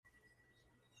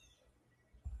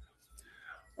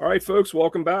All right, folks,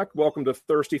 welcome back. Welcome to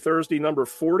Thirsty Thursday number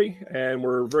 40. And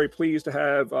we're very pleased to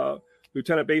have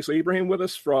Lieutenant Basil Ibrahim with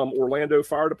us from Orlando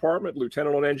Fire Department,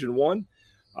 Lieutenant on Engine 1.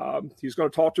 He's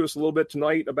going to talk to us a little bit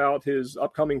tonight about his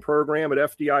upcoming program at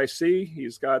FDIC.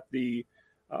 He's got the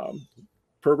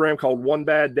program called One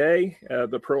Bad Day,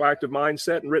 the proactive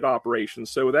mindset and RIT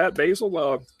operations. So with that,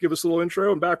 Basil, give us a little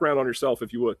intro and background on yourself,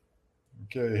 if you would.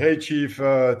 Okay. Hey, Chief.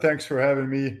 Thanks for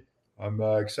having me. I'm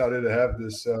excited to have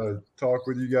this talk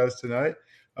with you guys tonight.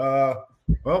 Well,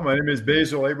 my name is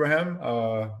Basil Abraham.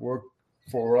 Work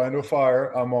for Orlando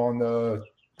Fire. I'm on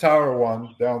Tower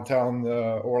 1, downtown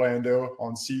Orlando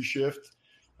on C shift.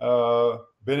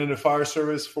 Been in the fire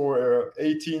service for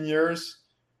 18 years,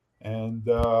 and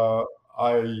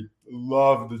I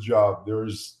love the job.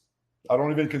 I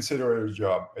don't even consider it a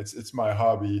job. It's my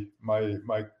hobby.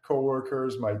 My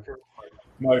coworkers,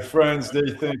 my friends, they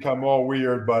think I'm all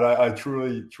weird, but I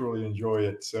truly, truly enjoy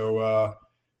it. So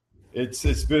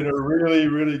it's been a really,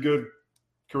 really good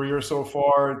career so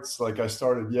far. It's like I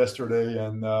started yesterday,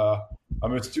 and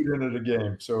I'm a student of the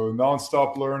game. So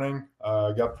nonstop learning.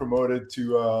 I got promoted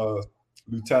to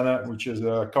lieutenant, which is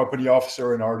a company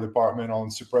officer in our department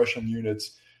on suppression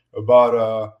units about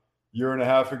a year and a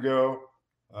half ago.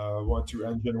 Went to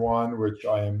Engine 1, which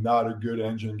I am not a good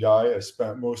engine guy. I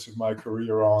spent most of my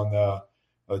career on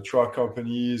truck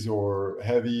companies or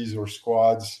heavies or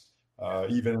squads,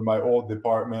 even in my old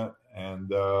department.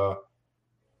 And,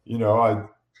 I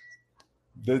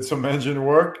did some engine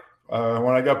work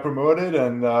when I got promoted,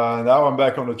 and now I'm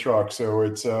back on the truck. So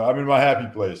I'm in my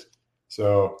happy place.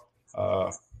 So,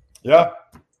 I'm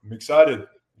excited.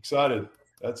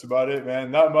 That's about it,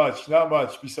 man. Not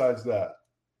much besides that.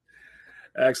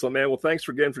 Excellent, man. Well, thanks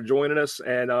again for joining us.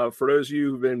 And for those of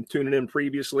you who've been tuning in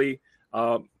previously,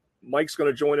 Mike's going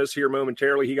to join us here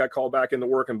momentarily. He got called back into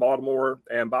work in Baltimore,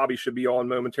 and Bobby should be on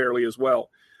momentarily as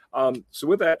well. So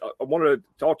with that, I wanted to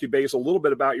talk to you, Basil, a little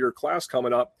bit about your class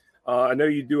coming up. I know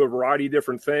you do a variety of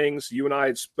different things. You and I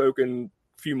had spoken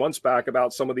a few months back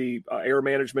about some of the air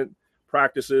management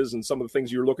practices and some of the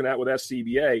things you're looking at with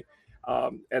SCBA.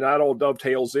 And that all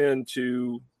dovetails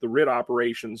into the RIT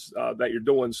operations that you're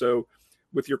doing. So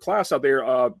with your class out there,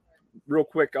 real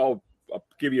quick, I'll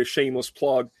give you a shameless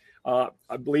plug.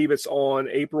 I believe it's on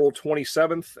April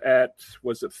 27th at,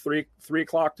 was it 3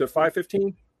 o'clock to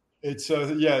 5:15? It's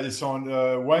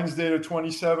on Wednesday the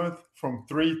 27th from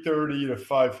 3:30 to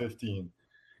 5:15.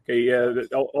 Okay, yeah,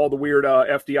 all the weird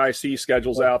FDIC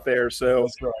schedules out there. So,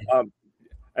 that's right.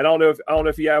 And I don't know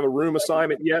if you have a room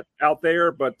assignment yet out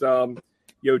there, but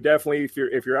definitely if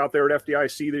you're out there at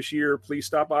FDIC this year, please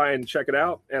stop by and check it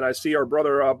out. And I see our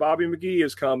brother Bobby McGee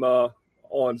has come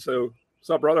on. So, what's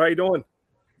up, brother? How you doing?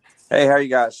 Hey, how are you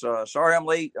guys? Sorry I'm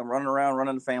late. I'm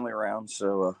running the family around.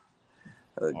 So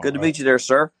good to meet you there,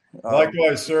 sir.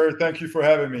 Likewise, sir. Thank you for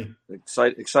having me.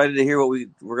 Excited to hear what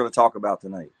we're going to talk about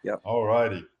tonight. Yep. All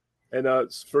righty. And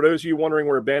for those of you wondering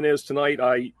where Ben is tonight,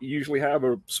 I usually have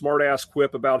a smart ass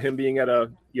quip about him being at a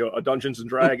Dungeons and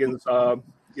Dragons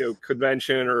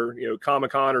convention or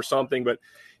Comic-Con or something, but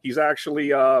he's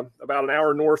actually about an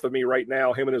hour north of me right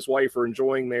now. Him and his wife are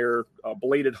enjoying their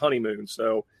belated honeymoon.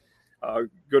 So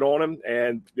good on him.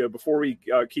 And before we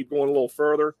keep going a little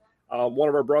further, one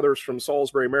of our brothers from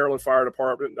Salisbury, Maryland Fire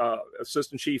Department,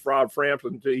 Assistant Chief Rob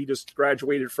Frampton, he just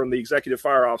graduated from the Executive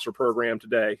Fire Officer program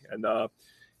today. And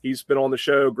he's been on the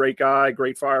show. Great guy,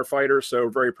 great firefighter. So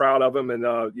very proud of him, and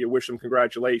wish him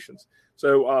congratulations.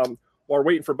 So while we're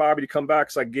waiting for Bobby to come back,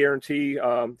 because I guarantee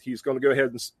he's going to go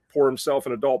ahead and pour himself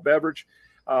an adult beverage.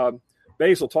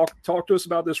 Basil, talk to us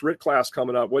about this RIT class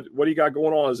coming up. What do you got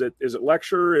going on? Is it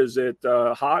lecture? Is it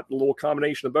hot? A little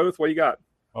combination of both? What do you got?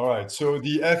 All right. So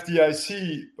the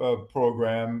FDIC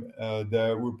program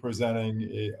that we're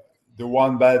presenting, the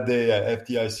One Bad Day at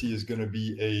FDIC is going to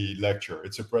be a lecture.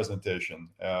 It's a presentation.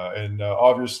 And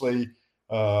obviously,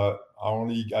 I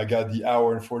got the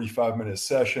hour and 45-minute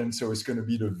session. So it's going to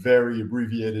be the very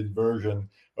abbreviated version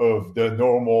of the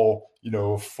normal,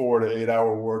 4 to 8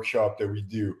 hour workshop that we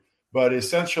do. But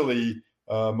essentially,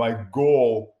 my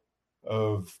goal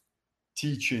of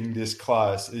teaching this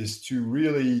class is to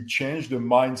really change the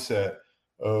mindset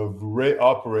of RIT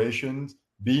operations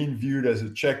being viewed as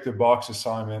a check-the-box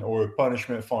assignment or a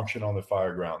punishment function on the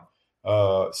fire ground.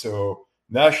 So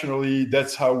nationally,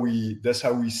 that's how we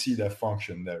see that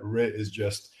function. That RIT is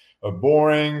just a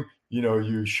boring,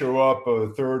 you show up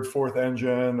a third, fourth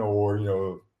engine,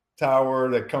 or tower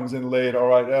that comes in late. All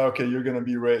right, okay, you're going to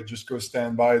be RIT. Just go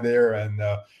stand by there and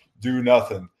do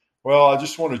nothing. Well, I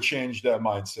just want to change that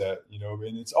mindset,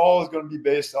 and it's always going to be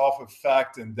based off of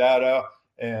fact and data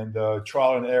and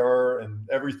trial and error, and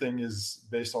everything is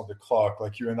based on the clock.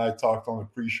 Like you and I talked on the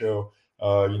pre-show,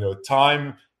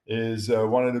 time is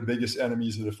one of the biggest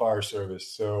enemies of the fire service.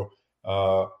 So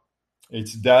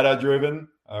it's data driven.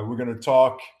 We're going to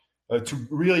talk to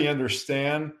really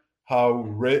understand how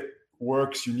RIT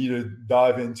works. You need to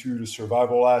dive into the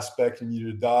survival aspect. You need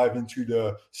to dive into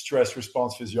the stress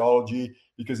response physiology,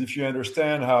 because if you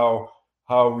understand how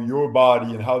your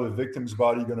body and how the victim's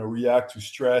body are going to react to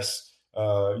stress,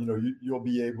 you'll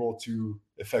be able to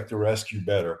effect a rescue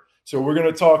better. So we're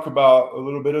going to talk about a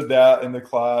little bit of that in the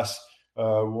class.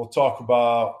 We'll talk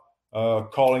about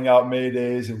calling out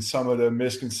maydays and some of the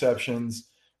misconceptions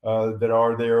that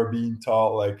are there being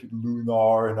taught, like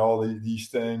lunar and all these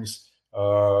things.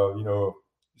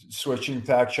 Switching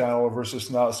tack channel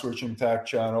versus not switching tack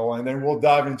channel, and then we'll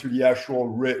dive into the actual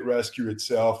RIT rescue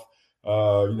itself.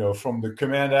 From the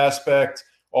command aspect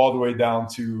all the way down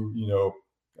to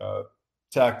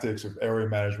tactics of area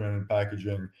management and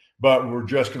packaging. But we're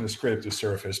just going to scrape the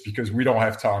surface because we don't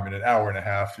have time in an hour and a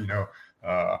half. We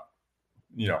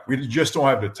just don't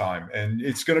have the time, and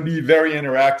it's going to be very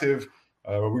interactive.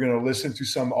 We're going to listen to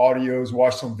some audios,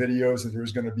 watch some videos, and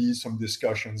there's going to be some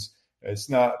discussions. I'm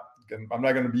not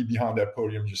going to be behind that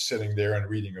podium just sitting there and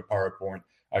reading a PowerPoint.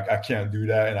 I can't do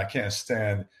that, and I can't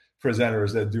stand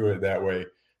presenters that do it that way.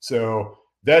 So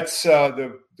that's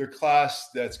the class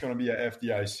that's going to be at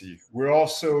FDIC. We're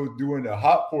also doing a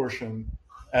hot portion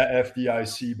at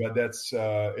FDIC, but that's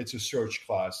it's a search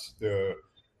class, the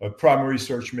primary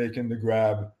search making the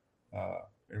grab,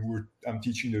 and I'm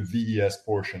teaching the VES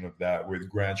portion of that with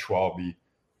Grant Schwalbe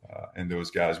and those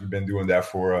guys. We've been doing that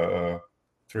for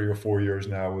 3 or 4 years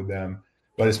now with them,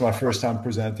 but it's my first time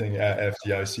presenting at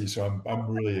FDIC, so I'm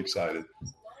really excited.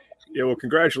 Yeah, well,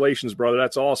 congratulations, brother.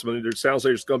 That's awesome. And it sounds like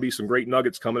there's going to be some great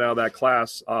nuggets coming out of that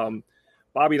class.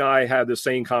 Bobby and I had the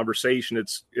same conversation.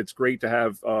 It's great to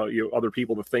have other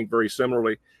people to think very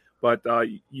similarly. But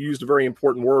you used a very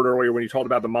important word earlier when you talked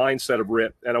about the mindset of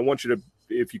RIT. And I want you to,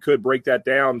 if you could, break that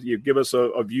down. You give us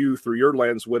a view through your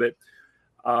lens with it.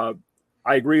 I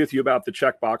agree with you about the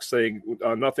checkbox thing.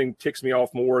 Nothing ticks me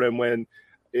off more than when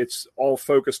it's all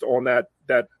focused on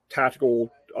that tactical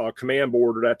command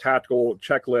board or that tactical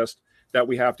checklist that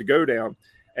we have to go down.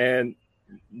 And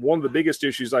one of the biggest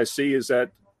issues I see is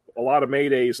that a lot of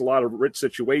maydays, a lot of RIT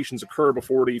situations occur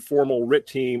before the formal RIT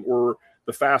team or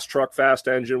the fast truck, fast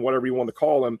engine, whatever you want to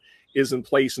call them, is in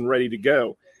place and ready to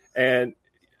go. And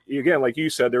again, like you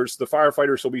said, there's the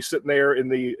firefighters will be sitting there in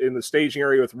the staging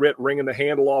area with RIT wringing the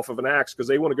handle off of an axe because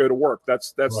they want to go to work.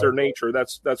 That's right. Their nature.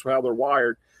 That's how they're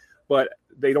wired. But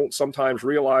they don't sometimes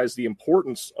realize the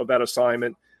importance of that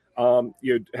assignment.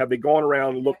 Have they gone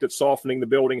around and looked at softening the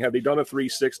building? Have they done a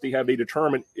 360? Have they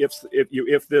determined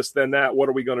if this, then that? What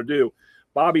are we going to do?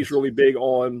 Bobby's really big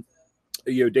on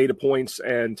data points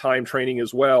and time training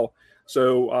as well.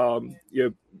 So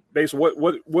basically,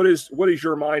 what is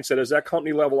your mindset as that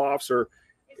company level officer?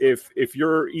 If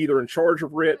you're either in charge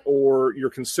of RIT or you're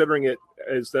considering it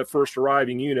as that first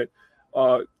arriving unit,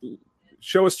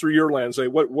 show us through your lens.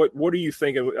 Like what are you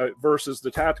thinking versus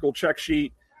the tactical check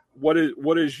sheet? What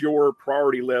is your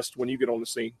priority list when you get on the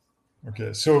scene?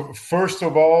 Okay, so first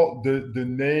of all, the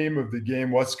name of the game,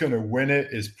 what's going to win it,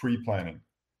 is pre-planning.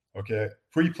 Okay,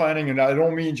 pre-planning, and I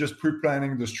don't mean just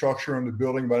pre-planning the structure and the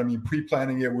building, but I mean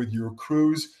pre-planning it with your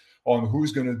crews on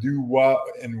who's going to do what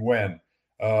and when.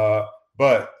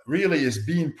 But really, it's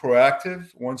being proactive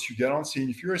once you get on scene.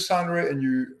 If you're assigned RIT and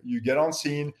you get on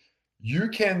scene, you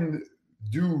can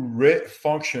do RIT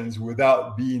functions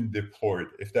without being deployed,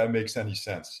 if that makes any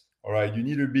sense. All right, you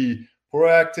need to be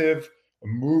proactive,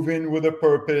 moving with a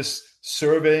purpose,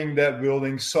 surveying that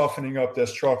building, softening up that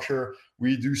structure.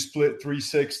 We do split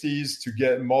 360s to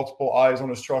get multiple eyes on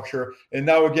the structure. And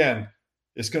now again,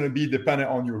 it's going to be dependent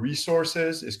on your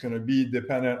resources. It's going to be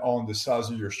dependent on the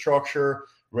size of your structure,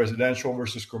 residential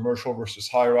versus commercial versus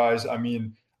high rise. I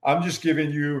mean, I'm just giving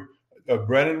you a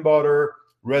bread and butter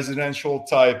residential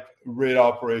type RIT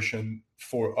operation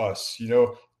for us.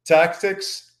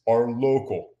 Tactics are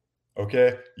local.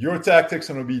 Okay, your tactics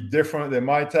are going to be different than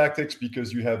my tactics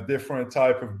because you have different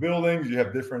type of buildings, you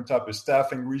have different type of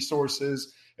staffing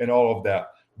resources and all of that.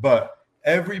 But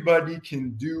everybody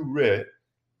can do RIT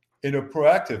in a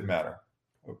proactive manner.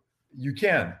 You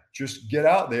can just get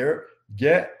out there,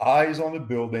 get eyes on the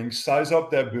building, size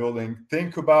up that building,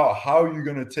 think about how you're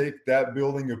going to take that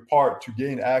building apart to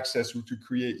gain access or to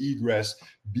create egress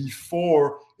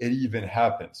before it even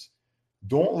happens.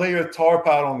 Don't lay a tar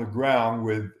pad on the ground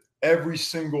with every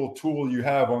single tool you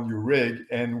have on your rig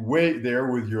and wait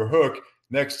there with your hook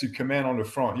next to command on the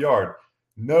front yard.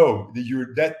 No,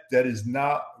 that is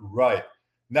not right.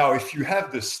 Now, if you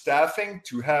have the staffing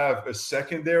to have a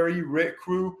secondary RIT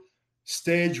crew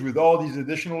stage with all these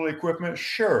additional equipment,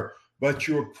 sure. But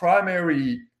your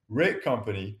primary RIT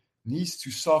company needs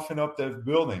to soften up that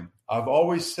building. I've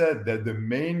always said that the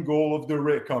main goal of the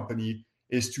RIT company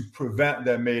is to prevent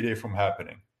that mayday from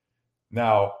happening.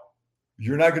 Now,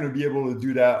 you're not going to be able to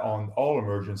do that on all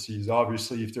emergencies.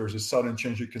 Obviously, if there's a sudden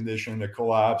change of condition, a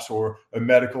collapse, or a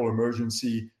medical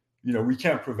emergency, we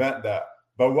can't prevent that.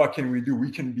 But what can we do? We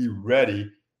can be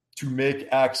ready to make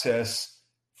access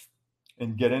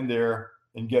and get in there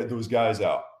and get those guys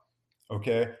out.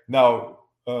 Okay. Now,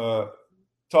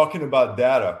 talking about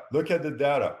data, look at the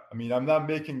data. I mean, I'm not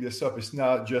making this up. It's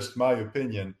not just my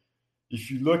opinion.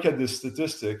 If you look at the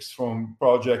statistics from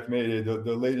Project Mayday,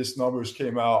 the latest numbers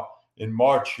came out in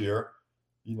March here.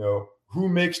 Who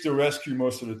makes the rescue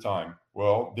most of the time?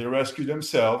 Well, they rescue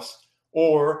themselves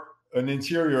or an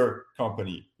interior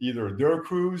company, either their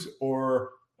crews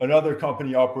or another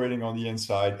company operating on the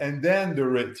inside, and then the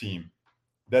RIT team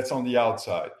that's on the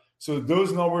outside. So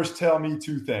those numbers tell me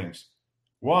two things.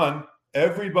 One,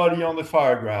 everybody on the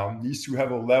fire ground needs to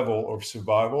have a level of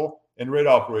survival and RIT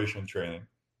operation training,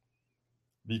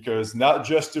 because not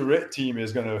just the RIT team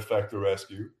is going to affect the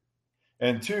rescue.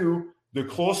 And two, the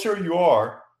closer you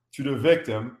are to the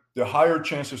victim, the higher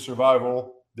chance of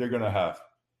survival they're going to have.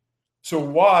 So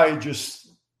why just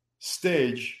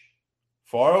stage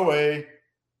far away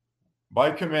by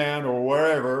command or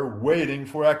wherever, waiting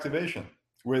for activation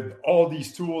with all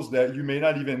these tools that you may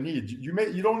not even need?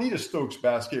 You don't need a Stokes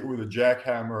basket with a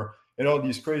jackhammer and all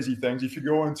these crazy things. If you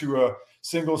go into a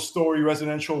single-story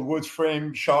residential wood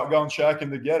frame shotgun shack in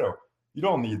the ghetto, you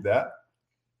don't need that.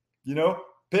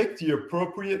 Pick the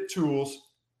appropriate tools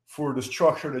for the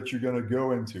structure that you're going to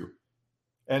go into,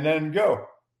 and then go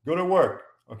to work.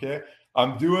 Okay.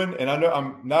 I'm doing, and I know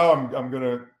I'm going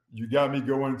to, you got me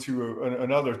going to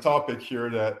another topic here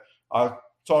that I'll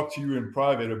talk to you in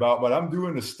private about, but I'm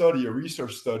doing a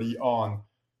research study on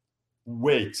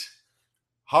weight,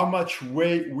 how much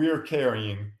weight we're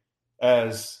carrying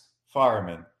as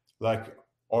firemen, like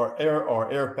our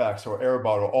air packs, our air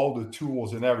bottle, all the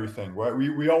tools and everything, right?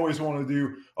 We always want to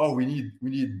do, we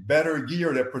need better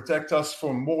gear that protect us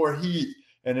from more heat,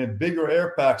 and then bigger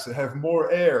air packs that have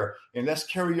more air, and let's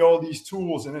carry all these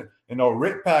tools, and our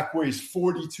RIT pack weighs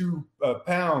 42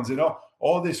 pounds, and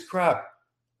all this crap.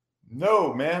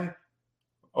 No, man.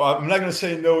 Well, I'm not going to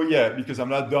say no yet because I'm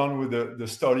not done with the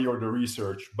study or the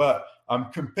research, but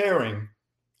I'm comparing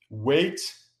weight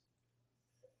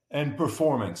and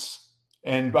performance,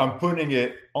 and I'm putting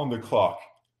it on the clock.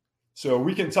 So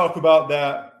we can talk about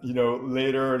that,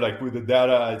 later, like with the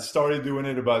data. I started doing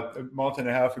it about a month and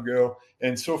a half ago,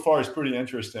 and so far it's pretty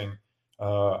interesting.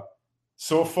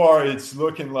 So far it's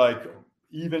looking like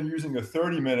even using a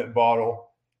 30-minute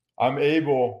bottle, a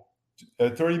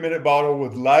 30-minute bottle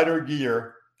with lighter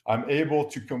gear, I'm able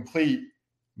to complete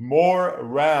more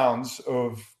rounds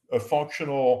of a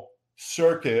functional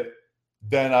circuit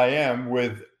than I am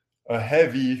with a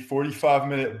heavy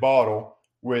 45-minute bottle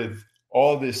with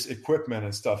all this equipment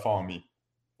and stuff on me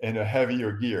and a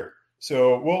heavier gear.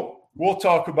 So we'll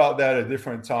talk about that at a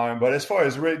different time. But as far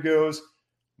as RIT goes,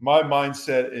 my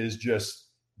mindset is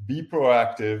just be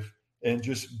proactive and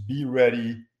just be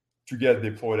ready to get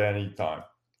deployed at any time.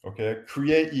 Okay.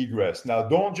 Create egress. Now,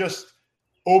 don't just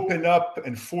open up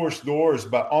and force doors,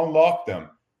 but unlock them.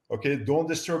 Okay. Don't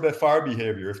disturb that fire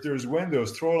behavior. If there's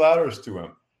windows, throw ladders to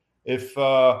them. If,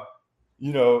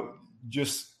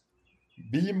 just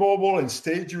be mobile and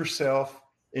stage yourself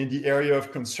in the area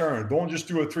of concern. Don't just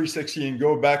do a 360 and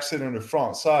go back, sit on the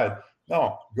front side.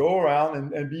 No, go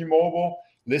around and be mobile,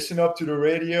 listen up to the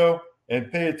radio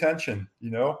and pay attention,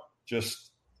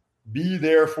 just be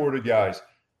there for the guys.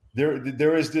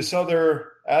 There is this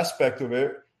other aspect of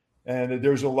it. And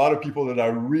there's a lot of people that I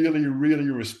really,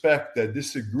 really respect that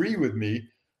disagree with me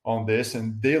on this.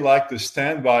 And they like the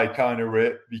standby kind of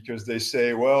RIT because they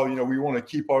say, well, we want to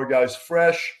keep our guys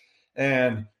fresh.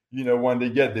 And, when they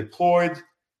get deployed,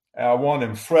 I want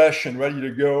them fresh and ready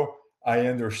to go. I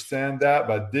understand that,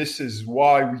 but this is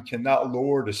why we cannot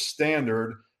lower the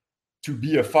standard to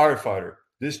be a firefighter.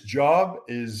 This job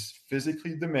is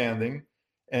physically demanding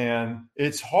and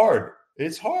it's hard.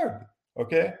 It's hard.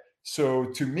 Okay. So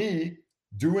to me,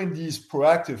 doing these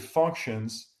proactive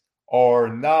functions are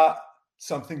not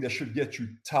something that should get you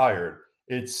tired.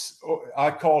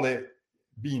 I call it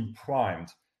being primed.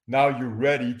 Now you're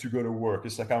ready to go to work.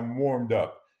 It's like I'm warmed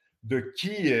up. The key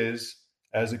is,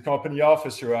 as a company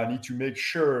officer, I need to make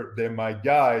sure that my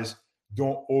guys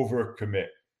don't overcommit.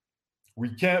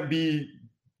 We can't be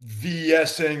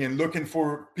VSing and looking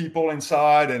for people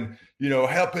inside and,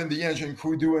 helping the engine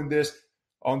crew doing this.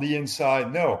 on the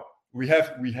inside. No, we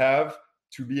have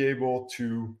to be able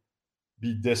to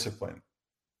be disciplined.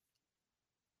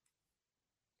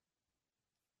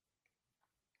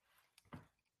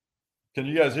 Can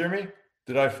you guys hear me?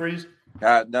 Did I freeze?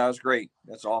 No, it's great.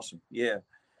 That's awesome. Yeah.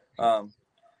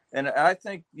 And I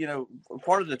think,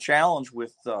 part of the challenge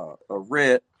with a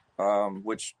RIT,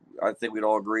 which I think we'd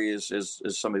all agree is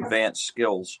some advanced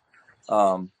skills,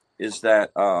 is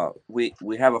that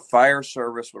we have a fire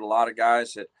service with a lot of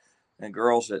guys and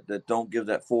girls that don't give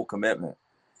that full commitment.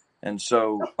 And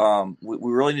so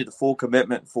we really need the full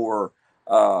commitment for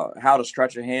how to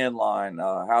stretch a hand line,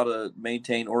 how to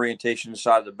maintain orientation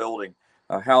inside the building,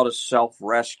 how to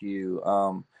self-rescue.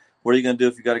 What are you going to do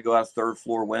if you got to go out a third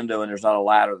floor window and there's not a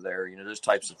ladder there? Those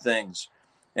types of things.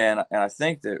 And I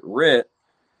think that RIT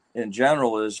in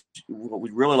general is what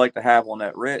we'd really like to have on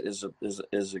that RIT is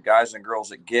the guys and girls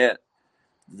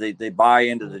that they buy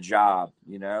into the job,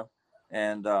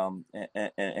 and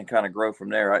kind of grow from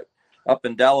there. Up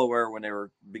in Delaware, when they were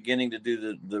beginning to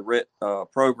do the RIT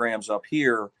programs up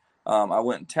here, I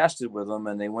went and tested with them,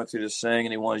 and they went through this thing,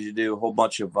 and they wanted you to do a whole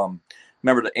bunch of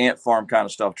remember the ant farm kind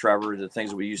of stuff, Trevor, the things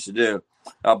that we used to do,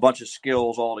 a bunch of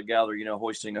skills all together,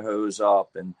 hoisting a hose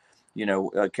up and,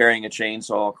 carrying a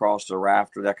chainsaw across the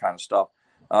rafter, that kind of stuff,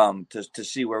 to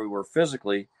see where we were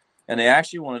physically. And they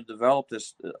actually wanted to develop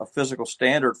a physical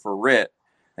standard for RIT,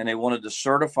 and they wanted to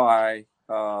certify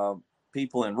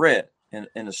people in RIT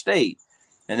in the state.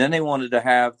 And then they wanted to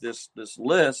have this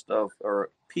list of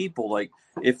people, like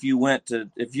if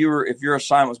your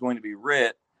assignment was going to be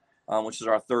RIT, which is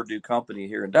our third due company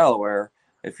here in Delaware,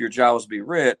 if your job was to be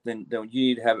RIT, then you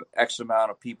need to have X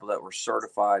amount of people that were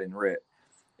certified in RIT.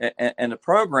 And the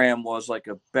program was like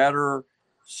a better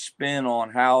spin on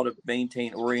how to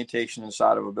maintain orientation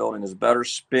inside of a building. There's a better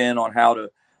spin on how to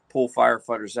pull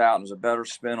firefighters out. And there's a better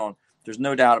spin on, there's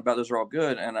no doubt about those are all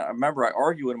good. And I remember I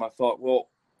argued with him. I thought, well,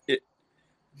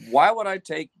 why would I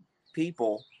take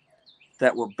people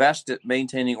that were best at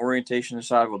maintaining orientation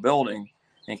inside of a building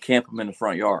and camp them in the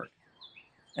front yard?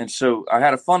 And so I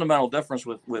had a fundamental difference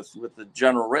with the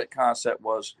general RIT concept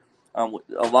was a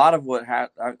lot of what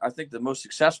I think the most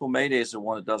successful Mayday is the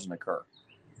one that doesn't occur.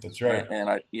 That's right. And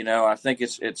I think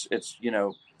it's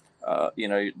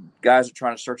guys are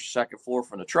trying to search the second floor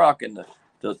from the truck, and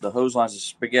the hose lines of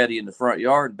spaghetti in the front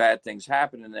yard, bad things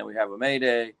happen, and then we have a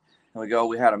Mayday, and we go,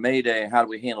 we had a Mayday, and how do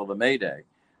we handle the Mayday?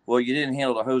 Well, you didn't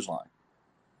handle the hose line.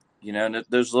 And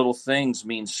those little things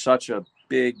mean such a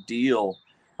big deal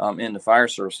in the fire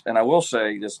service. And I will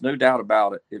say, there's no doubt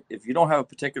about it. If you don't have a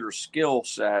particular skill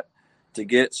set to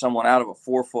get someone out of a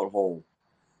 4-foot hole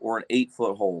or an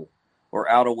 8-foot hole or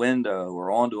out a window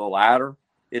or onto a ladder,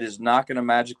 it is not going to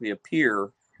magically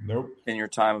appear in your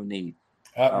time of need.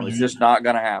 It's just not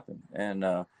going to happen. And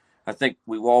I think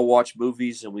we all watch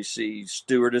movies and we see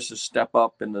stewardesses step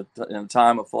up in the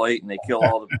time of flight and they kill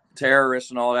all the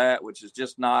terrorists and all that, which is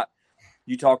just not,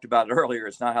 you talked about it earlier,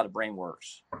 it's not how the brain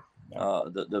works.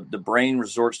 The brain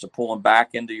resorts to pulling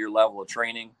back into your level of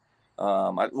training.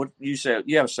 What you say,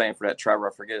 you have a saying for that,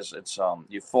 Trevor, I forget, it's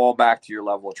you fall back to your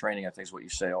level of training, I think is what you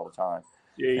say all the time.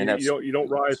 Yeah, you don't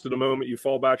rise to the moment, you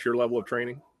fall back to your level of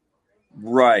training.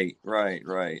 Right.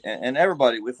 And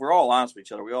everybody, if we're all honest with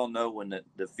each other, we all know when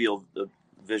the field of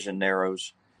vision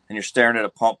narrows and you're staring at a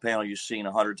pump panel you've seen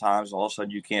 100 times, and all of a sudden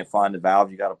you can't find the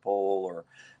valve you got to pull, or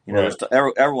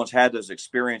everyone's had those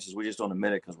experiences. We just don't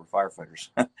admit it because we're firefighters.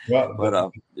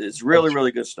 But it's really,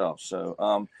 really good stuff.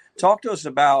 So talk to us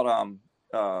about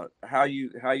how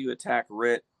you attack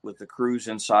RIT with the crews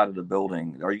inside of the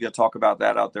building. Are you going to talk about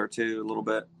that out there too a little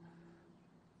bit?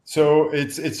 So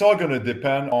it's all going to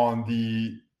depend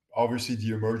on obviously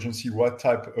the emergency, what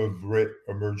type of RIT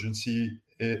emergency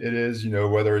it is,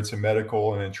 whether it's a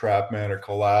medical, an entrapment, a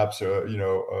collapse, or,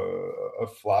 a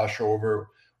flashover,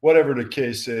 whatever the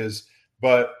case is.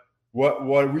 But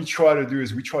what we try to do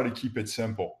is we try to keep it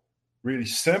simple, really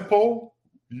simple.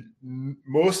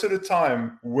 Most of the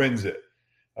time wins it.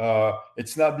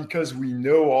 It's not because we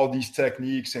know all these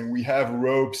techniques and we have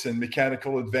ropes and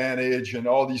mechanical advantage and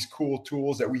all these cool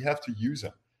tools that we have to use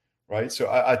them, right? So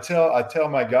I tell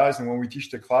my guys, and when we teach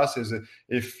the classes, that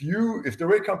if the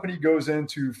RIT company goes in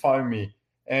to find me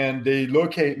and they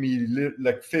locate me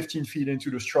like 15 feet into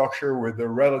the structure with a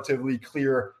relatively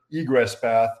clear egress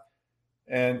path,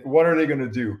 and what are they going to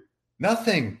do?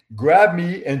 Nothing. Grab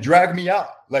me and drag me out.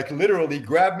 Like literally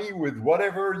grab me with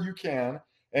whatever you can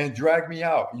and drag me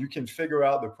out. You can figure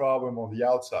out the problem on the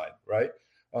outside, right?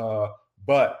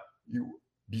 But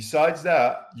besides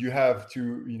that, you have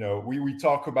to, we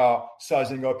talk about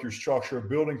sizing up your structure.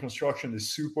 Building construction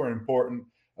is super important.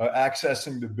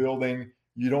 Accessing the building,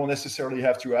 You don't necessarily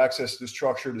have to access the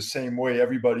structure the same way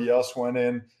everybody else went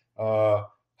in.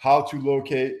 How to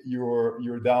locate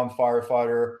your down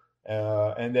firefighter,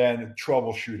 and then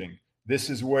troubleshooting. This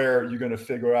is where you're going to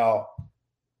figure out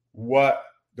what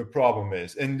the problem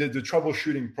is. And the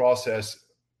troubleshooting process,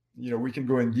 we can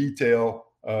go in detail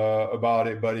about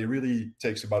it, but it really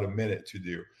takes about a minute to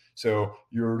do. So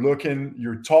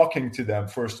you're talking to them,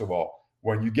 first of all.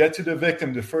 When you get to the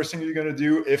victim, the first thing you're going to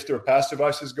do, if their pass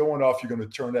device is going off, you're going to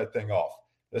turn that thing off.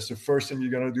 That's the first thing you're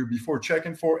going to do before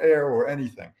checking for air or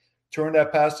anything. Turn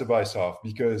that pass device off,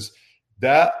 because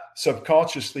that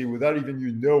subconsciously, without even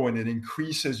you knowing, it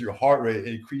increases your heart rate,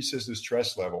 it increases the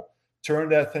stress level. Turn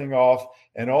that thing off.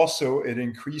 And also it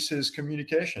increases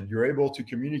communication. You're able to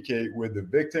communicate with the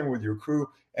victim, with your crew,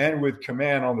 and with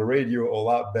command on the radio a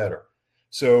lot better.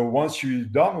 So once you're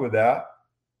done with that,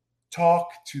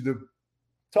 talk to the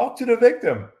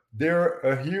victim. They're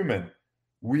a human.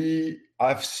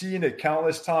 I've seen it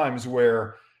countless times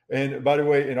where, and by the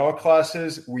way, in our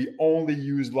classes, we only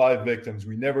use live victims.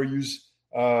 We never use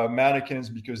mannequins,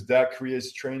 because that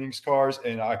creates training scars,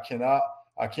 and I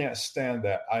can't stand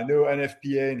that. I know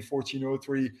NFPA in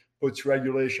 1403 puts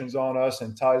regulations on us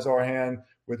and ties our hand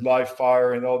with live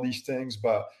fire and all these things,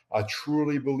 but I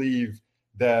truly believe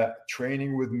that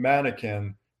training with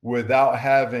mannequin without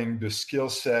having the skill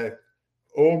set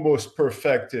almost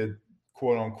perfected,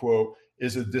 quote unquote,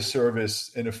 is a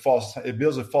disservice and it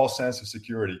builds a false sense of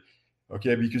security.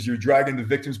 Okay, because you're dragging the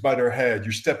victims by their head,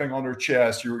 you're stepping on their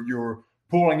chest, you're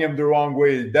pulling them the wrong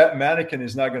way. That mannequin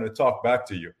is not going to talk back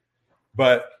to you.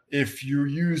 But if you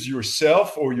use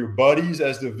yourself or your buddies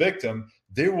as the victim,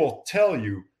 they will tell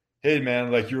you, hey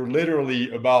man, like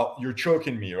you're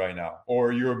choking me right now,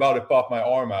 or you're about to pop my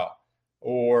arm out,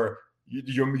 or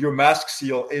your mask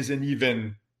seal isn't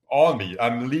even on me.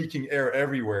 I'm leaking air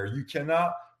everywhere. You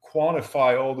cannot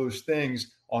quantify all those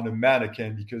things on a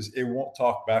mannequin, because it won't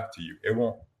talk back to you. It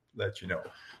won't let you know.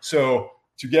 So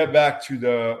to get back to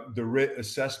the RIT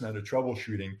assessment, the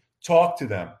troubleshooting, talk to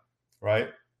them, right?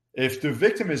 If the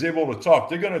victim is able to talk,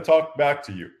 they're going to talk back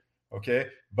to you, okay?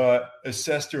 But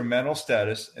assess their mental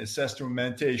status, assess their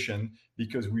mentation,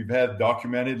 because we've had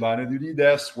documented line of duty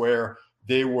deaths where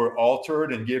they were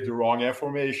altered and gave the wrong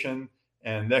information,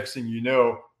 and next thing you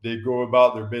know, they go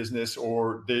about their business,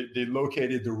 or they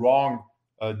located the wrong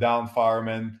down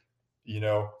fireman,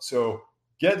 So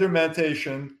get their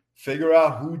mentation, figure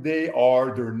out who they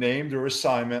are, their name, their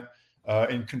assignment,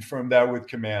 and confirm that with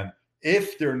command.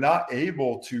 If they're not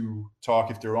able to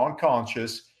talk, if they're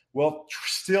unconscious, well,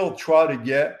 still try to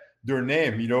get their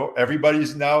name.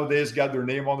 Everybody's nowadays got their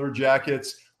name on their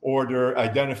jackets or their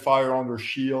identifier on their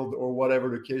shield or whatever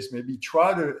the case may be.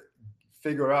 Try to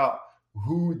figure out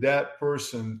who that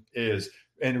person is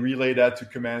and relay that to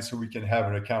command so we can have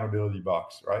an accountability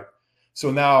box, right? So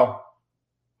now,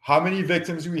 how many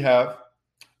victims do we have?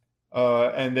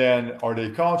 And then, are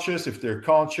they conscious? If they're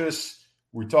conscious,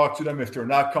 we talk to them. If they're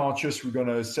not conscious, we're going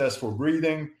to assess for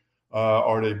breathing.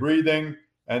 Are they breathing?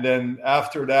 And then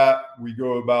after that, we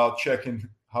go about checking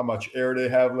how much air they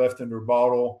have left in their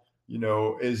bottle.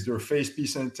 Is their face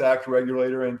piece intact,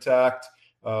 regulator intact?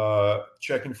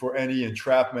 Checking for any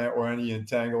entrapment or any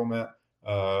entanglement.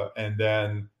 And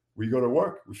then we go to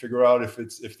work. We figure out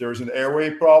if there's an airway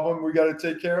problem we got to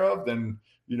take care of, then,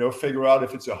 figure out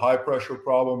if it's a high pressure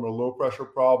problem or low pressure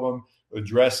problem,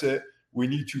 address it. We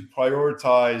need to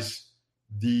prioritize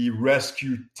the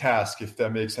rescue task, if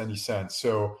that makes any sense.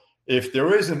 So if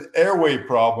there is an airway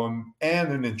problem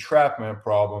and an entrapment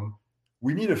problem,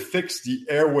 we need to fix the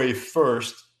airway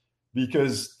first,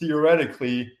 because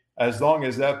theoretically, as long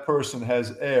as that person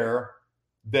has air,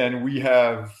 then we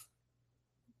have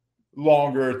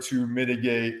longer to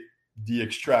mitigate the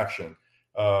extraction.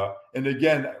 And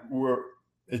again,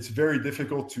 it's very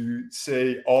difficult to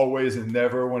say always and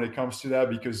never when it comes to that,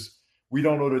 because we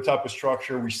don't know the type of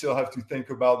structure. We still have to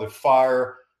think about the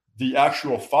fire, the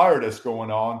actual fire that's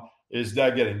going on. Is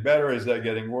that getting better? Is that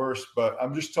getting worse? But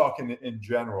I'm just talking in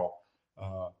general.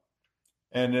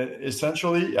 And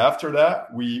essentially, after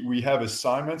that, we have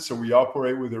assignments. So we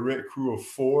operate with a RIT crew of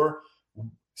 4.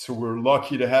 So we're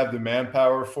lucky to have the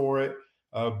manpower for it.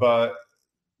 But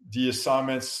the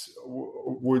assignments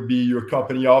would be your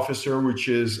company officer, which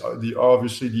is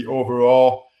obviously the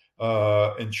overall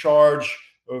in charge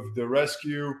of the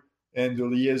rescue and the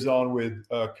liaison with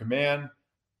command,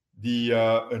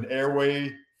 an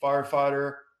airway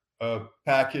firefighter, a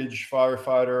package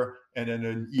firefighter, and then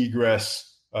an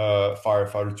egress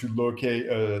firefighter to locate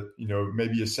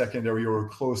maybe a secondary or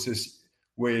closest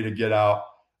way to get out.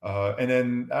 And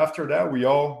then after that, we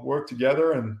all work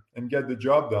together and get the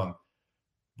job done.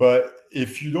 But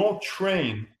if you don't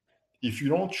train if you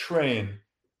don't train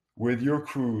with your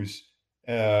crews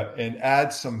and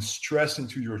add some stress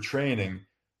into your training,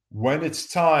 when it's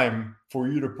time for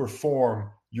you to perform,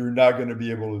 you're not going to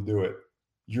be able to do it.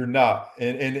 You're not.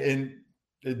 And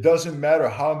it doesn't matter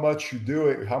how much you do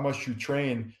it, how much you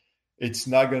train, it's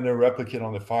not going to replicate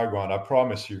on the fireground. I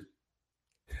promise you.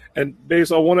 And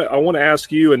Baze, I want to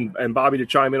ask you and Bobby to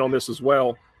chime in on this as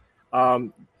well.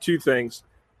 Two things.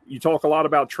 You talk a lot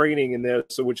about training in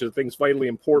this, which I think is vitally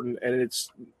important, and it's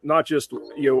not just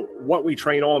what we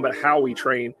train on, but how we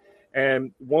train.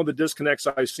 And one of the disconnects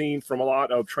I've seen from a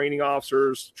lot of training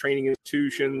officers, training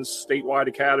institutions, statewide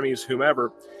academies,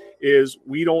 whomever, is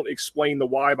we don't explain the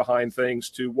why behind things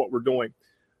to what we're doing.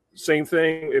 Same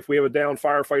thing if we have a down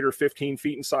firefighter 15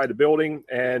 feet inside the building,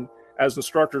 and as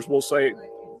instructors we'll say,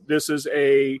 this is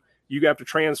you have to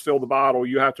transfill the bottle,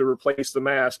 you have to replace the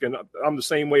mask. And I'm the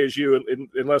same way as you,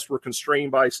 unless we're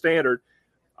constrained by standard.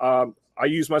 I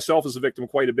use myself as a victim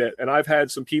quite a bit. And I've had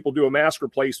some people do a mask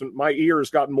replacement. My ear has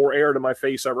gotten more air than my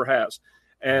face ever has.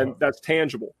 And that's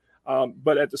tangible.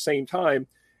 But at the same time,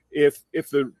 if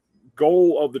the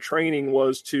goal of the training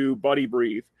was to buddy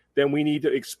breathe, then we need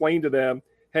to explain to them,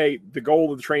 hey, the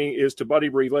goal of the training is to buddy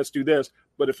breathe. Let's do this.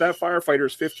 But if that firefighter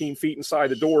is 15 feet inside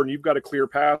the door and you've got a clear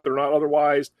path, they're not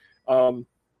otherwise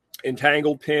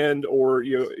entangled, pinned, or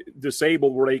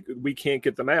disabled where we can't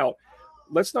get them out.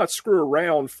 Let's not screw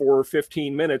around for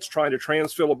 15 minutes trying to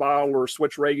transfill a bottle or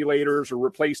switch regulators or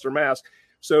replace their mask.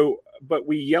 So, but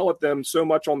we yell at them so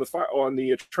much on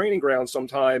the training ground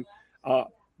sometime.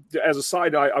 As a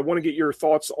side note, I want to get your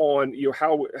thoughts on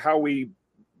how we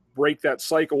break that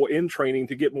cycle in training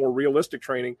to get more realistic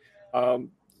training.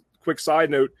 Quick side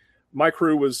note: my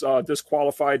crew was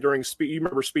disqualified during speed. You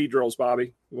remember speed drills,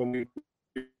 Bobby? When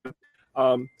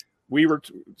we were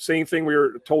same thing. We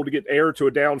were told to get air to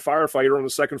a down firefighter on the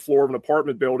second floor of an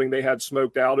apartment building. They had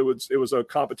smoked out. It was a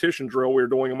competition drill we were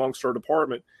doing amongst our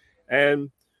department,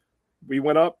 and we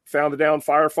went up, found the down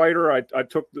firefighter. I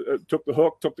took the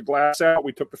hook, took the glass out.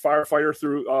 We took the firefighter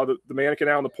through the mannequin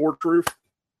out on the porch roof,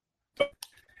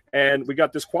 and we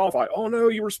got disqualified. Oh no,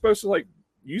 you were supposed to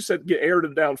you said get air to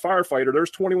the down firefighter.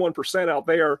 There's 21% out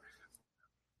there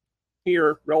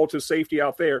here, relative safety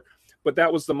out there. But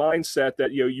that was the mindset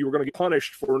that you were going to get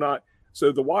punished for not.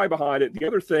 So the why behind it. The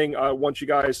other thing I want you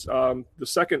guys, the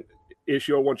second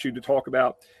issue I want you to talk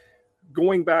about,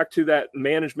 going back to that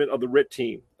management of the RIT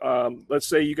team. Let's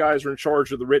say you guys are in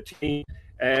charge of the RIT team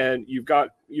and you've got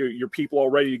your people all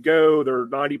ready to go. They're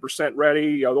 90%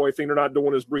 ready. The only thing they're not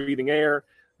doing is breathing air.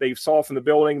 They've softened the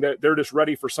building. That they're just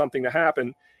ready for something to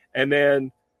happen. And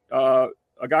then a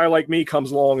guy like me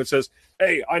comes along and says,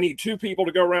 hey, I need 2 people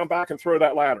to go around back and throw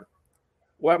that ladder.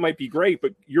 Well, that might be great,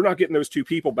 but you're not getting those 2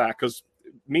 people back, because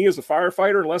me as a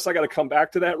firefighter, unless I got to come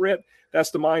back to that RIT,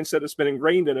 that's the mindset that's been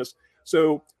ingrained in us.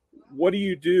 So what do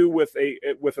you do with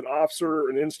an officer,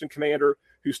 an instant commander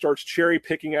who starts cherry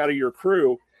picking out of your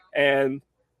crew, and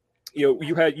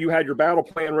you had your battle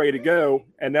plan ready to go,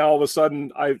 and now all of a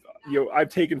sudden I've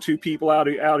taken 2 people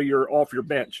off your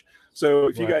bench. So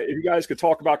if you guys could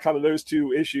talk about kind of those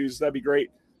 2 issues, that'd be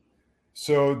great.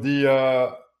 So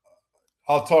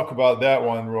I'll talk about that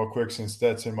one real quick since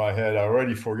that's in my head. I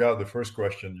already forgot the first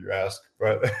question you asked,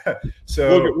 but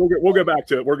so we'll go back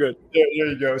to it. We're good. There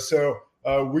you go. So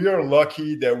we are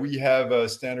lucky that we have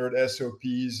standard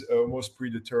SOPs almost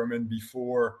predetermined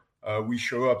before we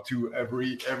show up to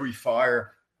every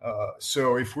fire.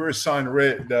 So if we're assigned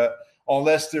RIT, that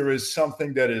unless there is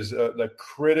something that is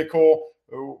critical,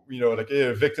 like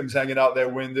a victim's hanging out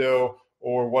that window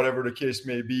or whatever the case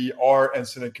may be, our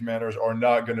incident commanders are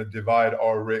not going to divide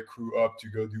our RIT crew up to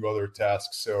go do other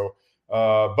tasks. So,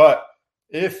 but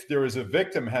if there is a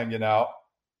victim hanging out,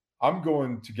 I'm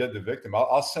going to get the victim.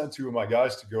 I'll send 2 of my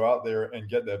guys to go out there and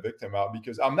get that victim out,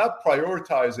 because I'm not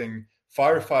prioritizing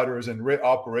firefighters and RIT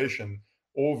operation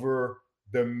over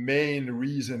the main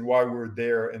reason why we're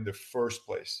there in the first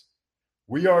place.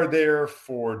 We are there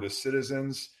for the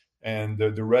citizens and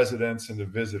the residents and the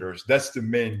visitors. That's the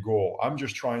main goal. I'm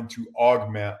just trying to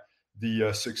augment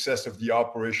the success of the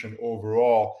operation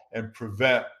overall and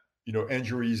prevent,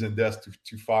 injuries and deaths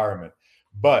to firemen.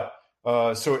 But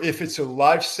so if it's a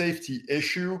life safety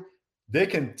issue, they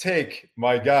can take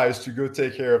my guys to go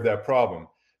take care of that problem.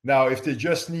 Now, if they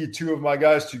just need 2 of my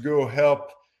guys to go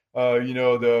help,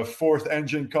 the 4th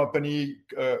engine company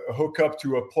hook up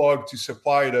to a plug to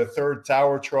supply the 3rd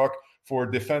tower truck for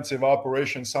defensive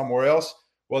operations somewhere else,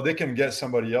 well, they can get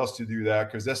somebody else to do that,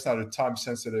 because that's not a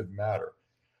time-sensitive matter.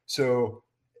 So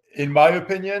in my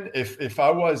opinion, if I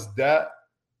was that,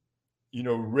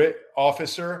 RIT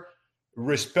officer,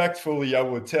 respectfully, I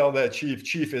would tell that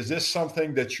chief, is this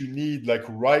something that you need like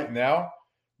right now?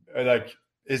 Like,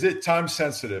 is it time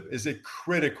sensitive? Is it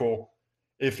critical?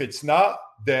 If it's not,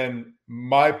 then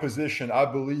my position, I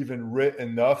believe in RIT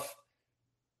enough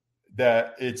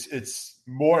that it's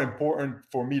more important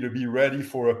for me to be ready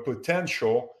for a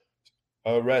potential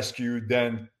rescue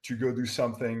than to go do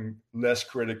something less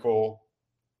critical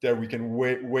that we can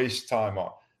waste time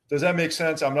on. Does that make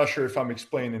sense? I'm not sure if I'm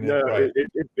explaining it right.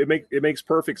 It makes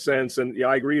perfect sense. And yeah,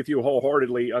 I agree with you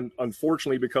wholeheartedly.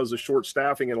 Unfortunately, because of short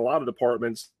staffing in a lot of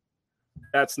departments,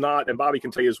 that's not, and Bobby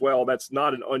can tell you as well, that's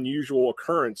not an unusual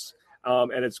occurrence.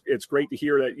 And it's great to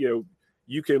hear that,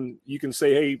 you can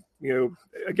say, hey,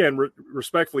 again,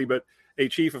 respectfully, but hey,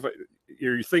 Chief, if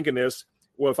you're thinking this,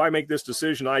 well, if I make this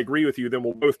decision, I agree with you, then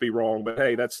we'll both be wrong. But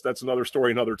hey, that's another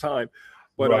story, another time.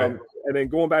 But right. And then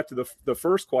going back to the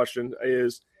first question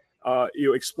is,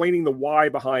 explaining the why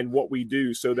behind what we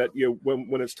do, so that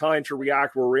when it's time to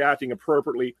react, we're reacting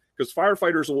appropriately. Because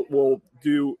firefighters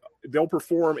they'll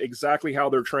perform exactly how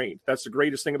they're trained. That's the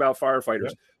greatest thing about firefighters.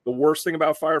 Yeah. The worst thing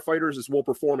about firefighters is we'll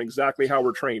perform exactly how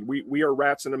we're trained. We are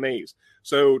rats in a maze.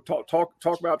 So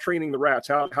talk about training the rats.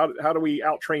 How do we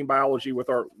out train biology with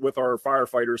our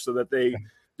firefighters so that they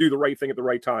do the right thing at the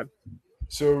right time?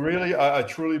 So really, I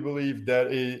truly believe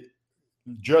that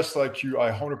just like you,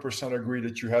 I 100% agree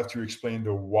that you have to explain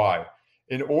the why.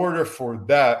 In order for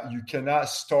that, you cannot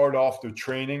start off the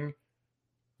training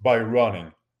by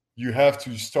running. You have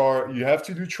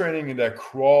to do training in that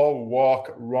crawl,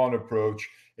 walk, run approach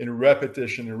in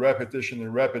repetition and repetition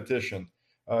and repetition.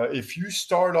 If you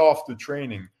start off the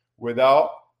training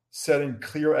without setting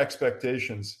clear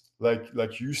expectations,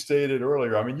 like you stated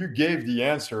earlier, I mean, you gave the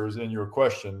answers in your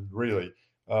question, really,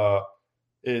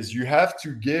 is you have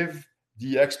to give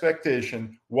the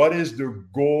expectation. What is the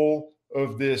goal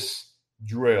of this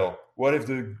drill? What is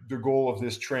the goal of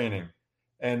this training?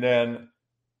 And then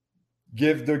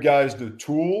give the guys the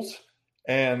tools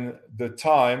and the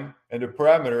time and the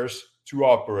parameters to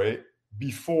operate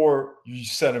before you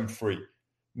set them free.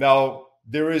 Now,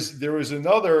 there is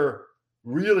another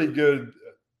really good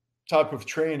type of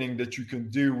training that you can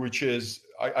do, which is,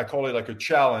 I call it like a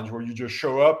challenge, where you just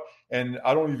show up and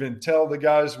I don't even tell the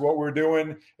guys what we're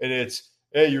doing. And it's,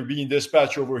 hey, you're being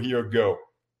dispatched over here, go,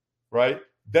 right?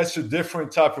 That's a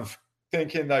different type of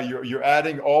thinking. That you're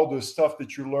adding all the stuff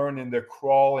that you learn in the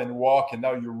crawl and walk, and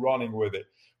now you're running with it.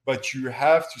 But you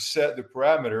have to set the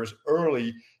parameters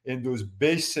early in those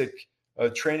basic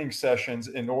training sessions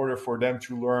in order for them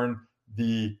to learn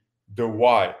the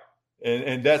why.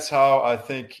 And that's how I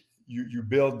think you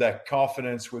build that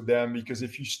confidence with them. Because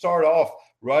if you start off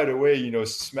right away,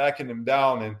 smacking them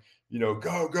down and,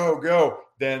 go,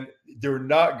 then they're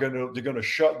going to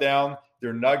shut down.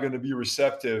 They're not going to be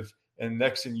receptive. And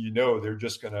next thing you know, they're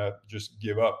just going to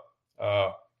give up.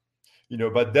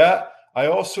 But that, I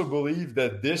also believe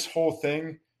that this whole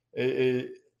thing,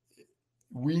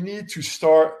 we need to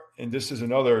start, and this is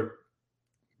another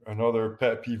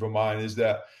pet peeve of mine, is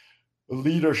that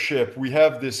leadership. We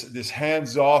have this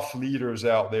hands-off leaders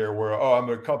out there where, I'm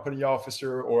a company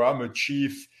officer or I'm a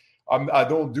chief. I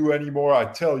don't do anymore. I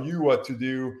tell you what to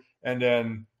do. And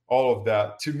then all of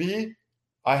that. To me,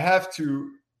 I have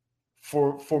to,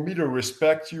 for me to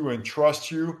respect you and trust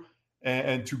you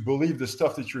and to believe the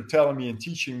stuff that you're telling me and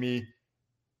teaching me,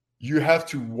 you have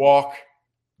to walk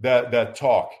that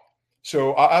talk.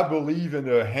 So I believe in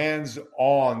a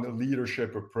hands-on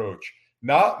leadership approach,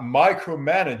 not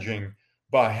micromanaging,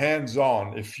 but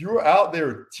hands-on. If you're out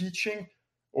there teaching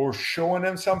or showing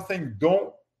them something,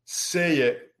 don't say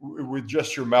it with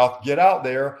just your mouth. Get out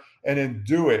there and then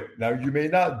do it. Now, you may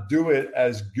not do it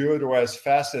as good or as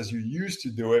fast as you used to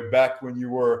do it back when you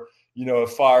were, a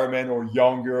fireman or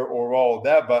younger or all of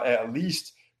that, but at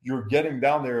least you're getting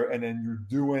down there and then you're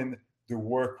doing the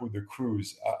work with the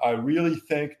crews. I really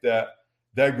think that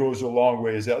goes a long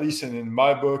ways, at least in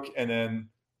my book, and then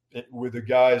with the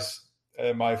guys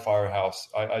at my firehouse.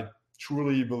 I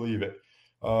truly believe it.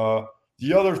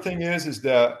 The other thing is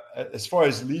that as far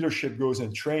as leadership goes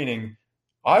in training,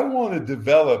 I want to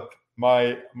develop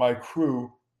my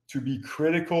crew to be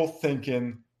critical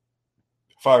thinking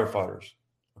firefighters.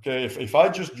 Okay, if I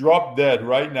just drop dead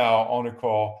right now on a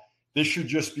call, they should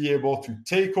just be able to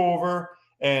take over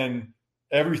and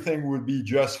everything would be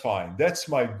just fine. That's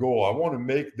my goal. I want to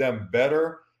make them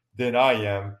better than I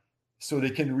am so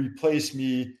they can replace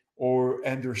me or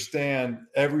understand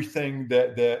everything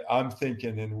that I'm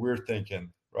thinking and we're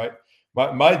thinking, right?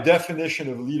 My definition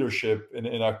of leadership,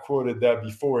 and I quoted that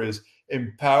before, is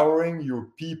empowering your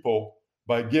people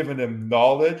by giving them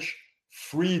knowledge,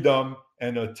 freedom,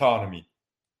 and autonomy.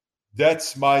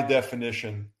 That's my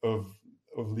definition of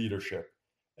of leadership.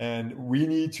 And we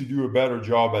need to do a better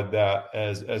job at that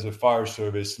as a fire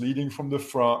service, leading from the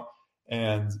front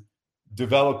and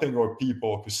developing our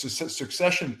people. Because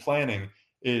succession planning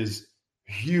is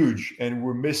huge, and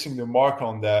we're missing the mark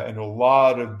on that in a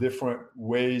lot of different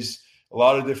ways, a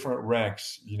lot of different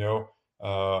ranks.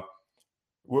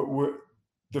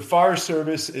 The fire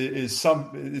service is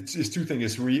it's two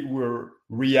things. We're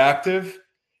reactive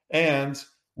and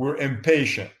we're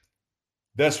impatient.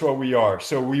 That's what we are.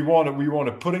 So we want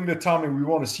to put in the time, and we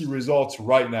want to see results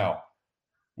right now.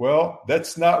 Well,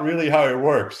 that's not really how it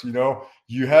works.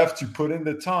 You have to put in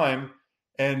the time,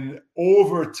 and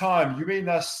over time, you may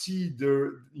not see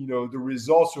the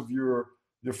results of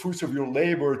the fruits of your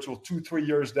labor till 2-3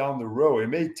 years down the road. It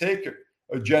may take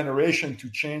a generation to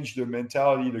change the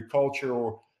mentality, the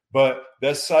culture, but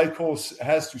that cycle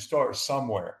has to start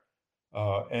somewhere.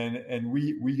 And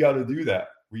we got to do that.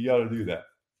 We got to do that.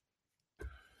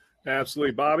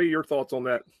 Absolutely. Bobby, your thoughts on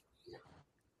that?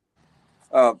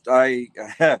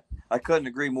 I couldn't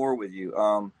agree more with you.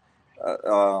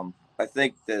 I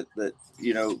think that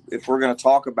if we're going to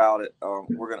talk about it,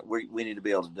 we need to be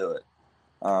able to do it.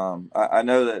 I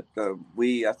know that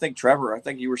I think Trevor,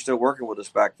 you were still working with us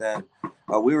back then.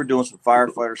 We were doing some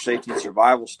firefighter safety and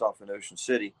survival stuff in Ocean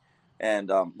City,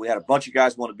 and we had a bunch of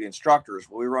guys want to be instructors.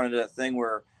 Well, we run into that thing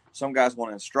where some guys want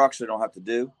to instruct so they don't have to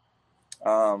do.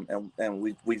 And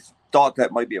we thought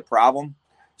that might be a problem.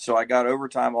 So I got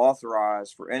overtime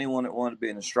authorized for anyone that wanted to be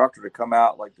an instructor to come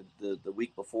out like the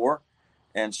week before.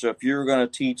 And so if you're going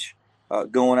to teach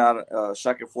going out a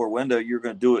second floor window, you're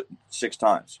going to do it 6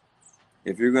 times.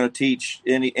 If you're going to teach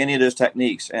any of those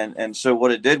techniques. And so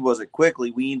what it did was it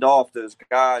quickly weaned off those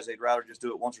guys. They'd rather just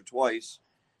do it once or twice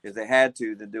if they had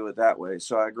to than do it that way.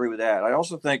 So I agree with that. I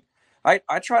also think I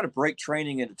try to break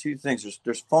training into 2 things.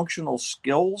 There's functional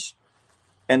skills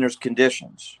and there's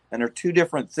conditions, and they're 2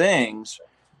 different things,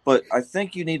 but I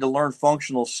think you need to learn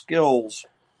functional skills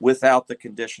without the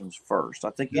conditions first.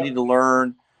 I think you need to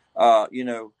learn how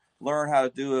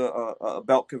to do a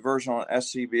belt conversion on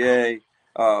SCBA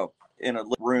in a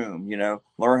room,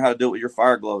 learn how to do it with your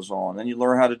fire gloves on. Then you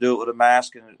learn how to do it with a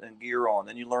mask and gear on.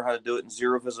 Then you learn how to do it in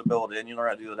zero visibility, and you learn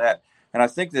how to do that. And I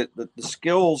think that the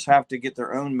skills have to get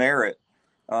their own merit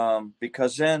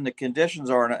because then the conditions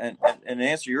are, and to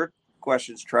answer your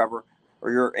questions, Trevor,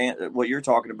 or what you're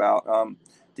talking about.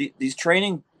 These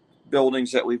training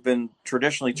buildings that we've been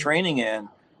traditionally training in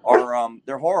are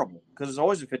they're horrible because there's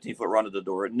always a 15-foot run to the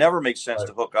door. It never makes sense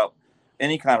to hook up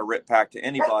any kind of rip pack to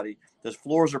anybody. Those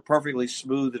floors are perfectly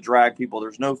smooth to drag people.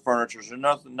 There's no furniture.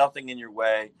 There's nothing in your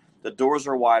way. The doors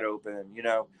are wide open.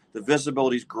 The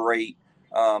visibility is great.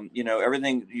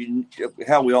 Everything.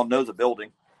 Hell, we all know the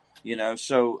building.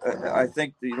 So I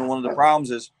think one of the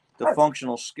problems is the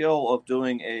functional skill of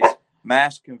doing a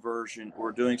mask conversion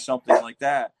or doing something like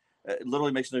that. It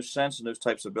literally makes no sense in those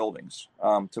types of buildings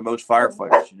to most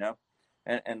firefighters,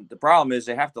 and the problem is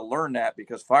they have to learn that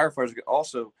because firefighters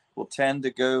also will tend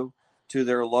to go to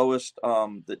their lowest,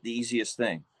 the easiest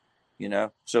thing,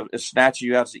 so it's snatching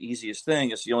you out as the easiest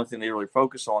thing. It's the only thing they really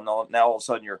focus on. Now all of a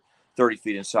sudden you're 30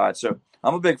 feet inside. So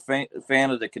I'm a big fan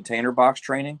of the container box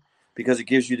training because it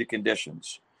gives you the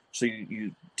conditions. So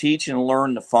you teach and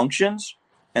learn the functions,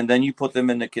 and then you put them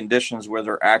in the conditions where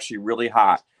they're actually really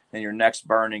hot and your neck's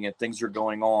burning and things are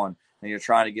going on and you're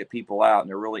trying to get people out and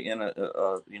they're really in a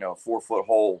 4-foot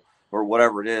hole or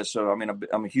whatever it is. So,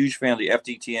 I'm a huge fan of the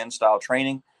FDTN style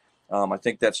training. I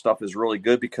think that stuff is really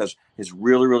good because it's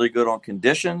really, really good on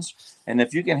conditions. And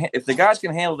if the guys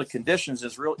can handle the conditions,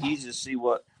 it's real easy to see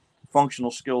what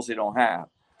functional skills they don't have.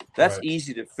 That's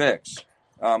easy to fix.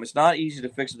 It's not easy to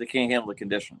fix if they can't handle the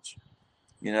conditions.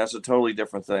 That's a totally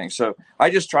different thing. So I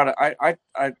just try to,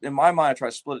 I in my mind, I try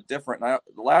to split it different. And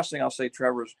the last thing I'll say,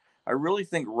 Trevor, is I really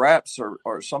think reps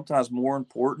are sometimes more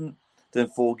important than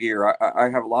full gear. I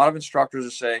have a lot of instructors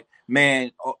that say,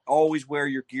 man, always wear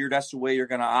your gear. That's the way you're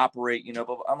going to operate,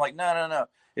 But I'm like, no.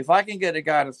 If I can get a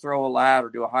guy to throw a ladder,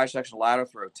 do a high section ladder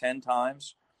throw 10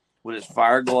 times with his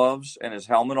fire gloves and his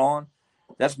helmet on,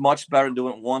 that's much better than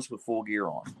doing it once with full gear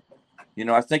on.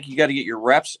 I think you got to get your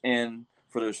reps in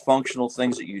for those functional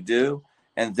things that you do,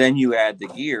 and then you add the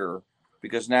gear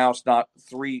because now it's not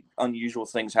 3 unusual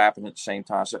things happening at the same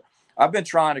time. So I've been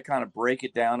trying to kind of break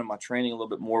it down in my training a little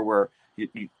bit more where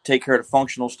you take care of the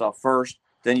functional stuff first,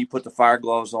 then you put the fire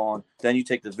gloves on, then you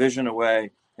take the vision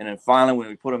away, and then finally when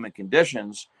we put them in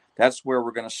conditions, that's where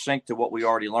we're going to sync to what we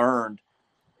already learned.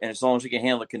 And as long as we can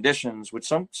handle the conditions, which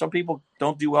some people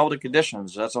don't do well with the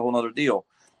conditions, that's a whole other deal.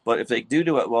 But if they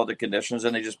do it well, the conditions,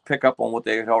 then they just pick up on what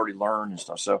they had already learned and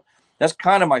stuff. So that's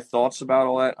kind of my thoughts about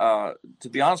all that. To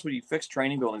be honest with you, fixed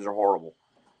training buildings are horrible.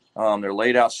 They're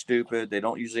laid out stupid. They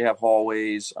don't usually have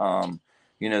hallways.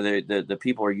 The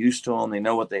people are used to them. They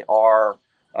know what they are.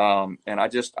 And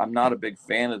I'm not a big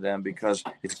fan of them because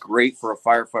it's great for a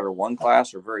firefighter 1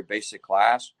 class or very basic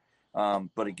class.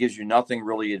 But it gives you nothing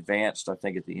really advanced, I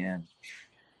think, at the end.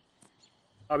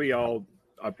 Bobby,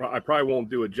 I probably won't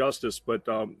do it justice, but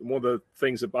one of the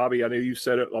things that, Bobby, I know you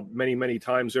said it many, many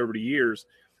times over the years,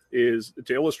 is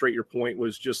to illustrate your point,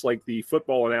 was just like the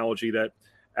football analogy that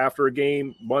after a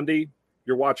game Monday,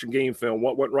 you're watching game film.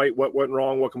 What went right? What went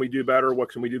wrong? What can we do better? What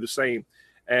can we do the same?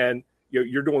 And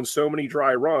you're doing so many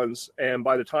dry runs, and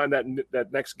by the time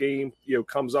that next game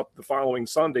comes up the following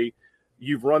Sunday,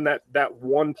 you've run that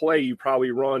one play you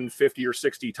probably run 50 or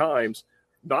 60 times,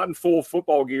 not in full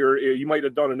football gear. You might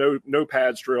have done a no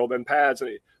pads drill, then pads,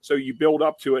 and so you build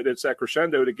up to it. It's that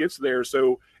crescendo that gets there.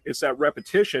 So it's that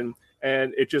repetition,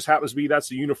 and it just happens to be that's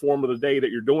the uniform of the day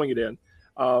that you're doing it in.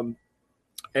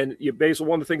 And Basil,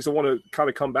 one of the things I want to kind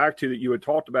of come back to that you had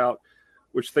talked about,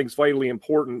 which I think is vitally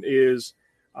important, is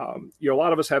a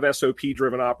lot of us have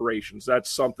SOP-driven operations. That's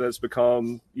something that's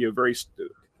become very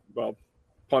well,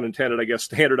 pun intended, I guess,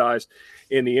 standardized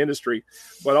in the industry.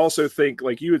 But I also think,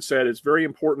 like you had said, it's very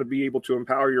important to be able to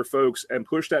empower your folks and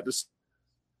push that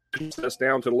process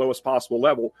down to the lowest possible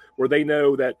level, where they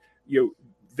know that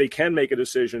they can make a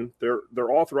decision.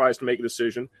 They're authorized to make a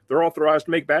decision. They're authorized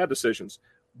to make bad decisions,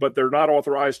 but they're not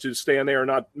authorized to stand there and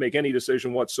not make any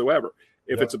decision whatsoever.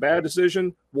 If it's a bad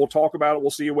decision, we'll talk about it.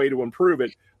 We'll see a way to improve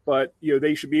it. But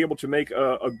they should be able to make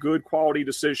a good quality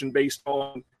decision based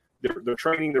on their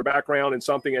training, their background, and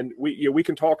something. And we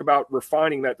can talk about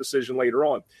refining that decision later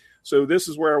on. So this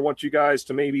is where I want you guys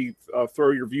to maybe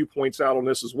throw your viewpoints out on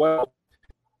this as well.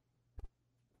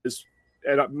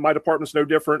 And my department's no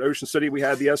different. Ocean City, we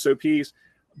had the SOPs,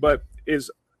 but is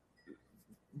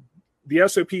the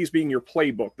SOPs being your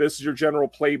playbook. This is your general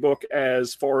playbook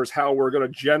as far as how we're going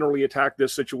to generally attack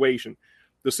this situation.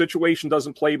 The situation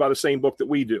doesn't play by the same book that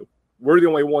we do. We're the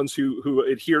only ones who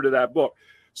adhere to that book.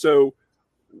 So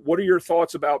what are your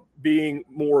thoughts about being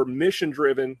more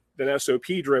mission-driven than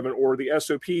SOP-driven, or the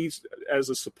SOPs as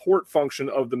a support function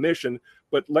of the mission,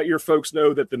 but let your folks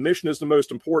know that the mission is the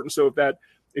most important, so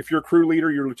if your crew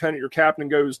leader, your lieutenant, your captain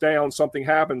goes down, something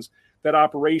happens, that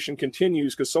operation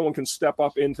continues because someone can step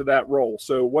up into that role.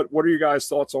 So what are your guys'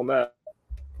 thoughts on that?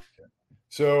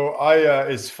 So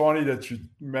it's funny that you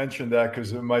mentioned that,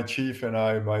 because my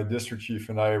district chief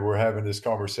and I were having this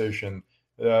conversation.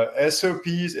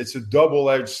 SOPs, it's a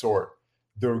double-edged sword.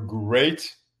 They're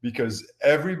great because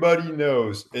everybody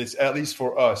knows, it's, at least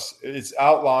for us, it's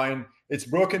outlined. It's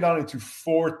broken down into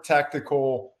 4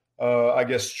 tactical,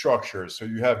 structures. So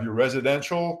you have your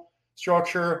residential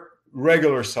structure,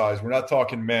 regular size. We're not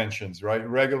talking mansions, right?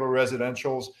 Regular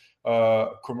residentials,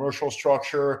 commercial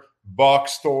structure,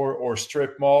 box store or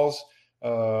strip malls,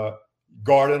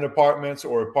 garden apartments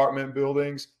or apartment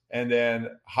buildings, and then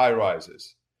high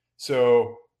rises.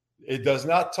 So it does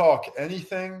not talk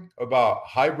anything about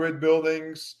hybrid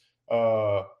buildings,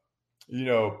 parking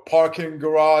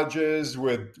garages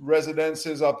with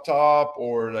residences up top,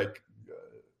 or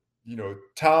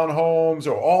townhomes,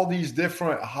 or all these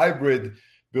different hybrid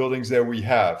buildings that we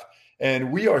have.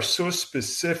 And we are so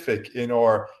specific in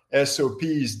our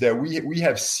SOPs that we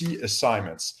have seat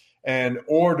assignments and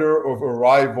order of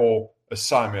arrival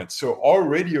assignments. So our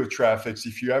radio traffics,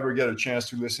 if you ever get a chance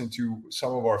to listen to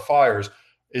some of our fires,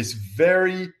 is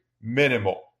very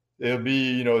minimal. It'll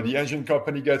be, the engine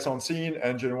company gets on scene,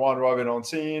 engine 1 arriving on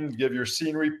scene, give your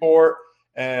scene report,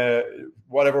 and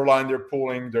whatever line they're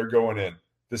pulling, they're going in.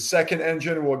 The second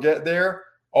engine will get there.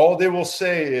 All they will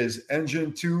say is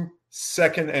engine 2,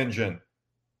 second engine.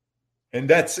 And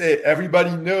that's it.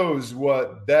 Everybody knows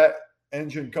what that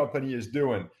engine company is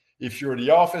doing. If you're the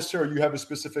officer, you have a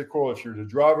specific role. If you're the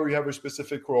driver, you have a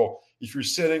specific role. If you're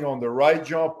sitting on the right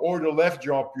jump or the left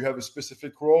jump, you have a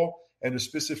specific role and a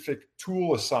specific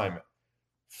tool assignment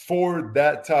for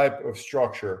that type of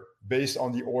structure based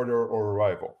on the order or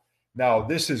arrival. Now,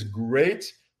 this is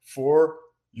great for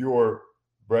your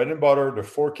bread and butter, the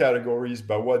 4 categories,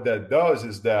 but what that does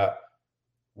is that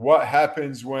what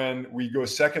happens when we go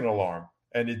second alarm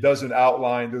and it doesn't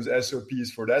outline those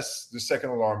SOPs for the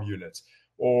second alarm units,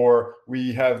 or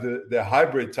we have the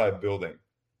hybrid type building.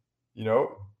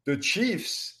 The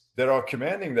chiefs that are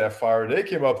commanding that fire, they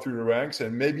came up through the ranks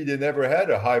and maybe they never had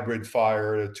a hybrid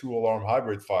fire, a 2-alarm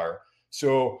hybrid fire.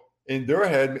 So in their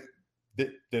head,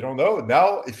 they don't know.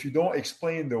 Now, if you don't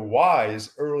explain the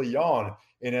whys early on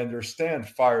and understand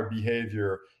fire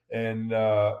behavior and,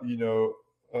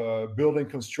 building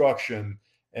construction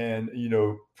and,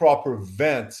 proper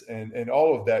vents and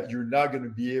all of that, you're not going to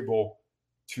be able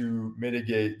to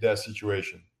mitigate that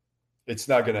situation. It's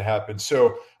not going to happen.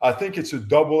 So I think it's a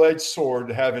double-edged sword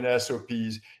having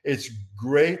SOPs. It's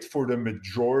great for the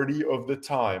majority of the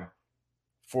time.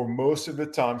 For most of the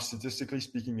time, statistically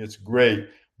speaking, it's great.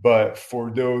 But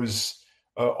for those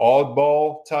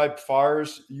oddball type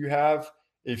fires you have,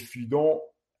 if you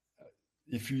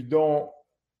don't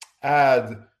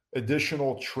add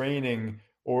additional training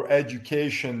or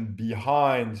education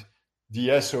behind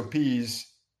the SOPs,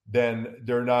 then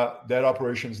that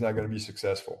operation is not going to be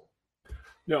successful.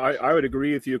 No, I would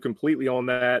agree with you completely on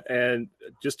that. And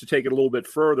just to take it a little bit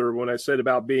further, when I said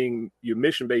about being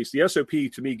mission based, the SOP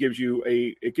to me gives you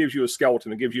a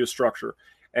skeleton, it gives you a structure,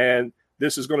 and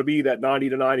this is going to be that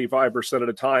 90 to 95% of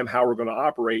the time how we're going to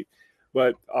operate.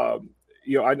 But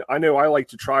I know I like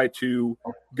to try to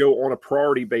go on a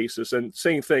priority basis. And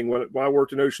same thing when I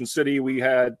worked in Ocean City, we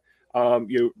had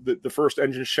the first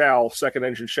engine shall, second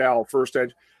engine shall, first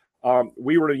engine.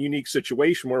 We were in a unique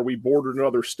situation where we bordered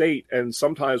another state, and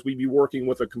sometimes we'd be working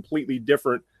with a completely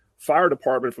different fire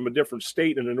department from a different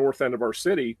state in the north end of our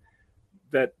city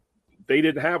that they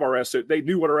didn't have our SOP. They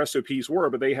knew what our SOPs were,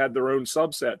 but they had their own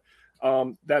subset.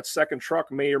 That second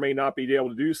truck may or may not be able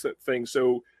to do things.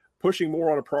 So pushing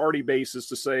more on a priority basis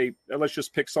to say, and let's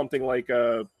just pick something like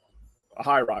a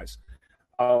high rise.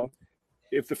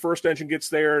 If the first engine gets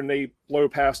there and they blow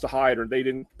past a hydrant, they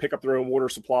didn't pick up their own water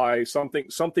supply,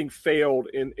 something failed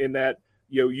in that,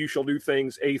 you shall do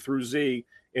things A through Z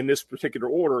in this particular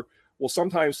order. Well,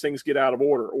 sometimes things get out of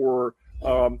order, or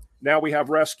now we have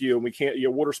rescue and we can't,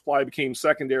 water supply became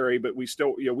secondary, but we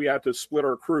still, we have to split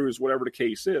our crews, whatever the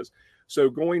case is. So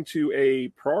going to a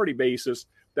priority basis,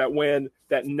 that when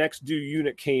that next due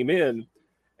unit came in,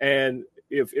 and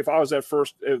if I was that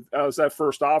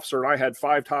first officer and I had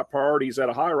 5 top priorities at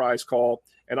a high rise call,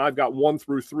 and I've got 1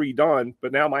 through 3 done,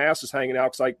 but now my ass is hanging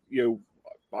out because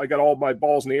I got all my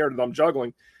balls in the air that I'm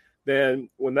juggling. Then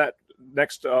when that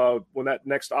next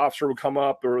officer would come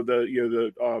up, or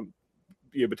the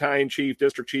battalion chief,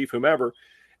 district chief, whomever,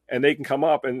 and they can come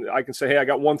up and I can say, hey, I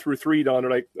got 1 through 3 done.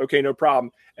 They're like, okay, no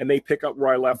problem. And they pick up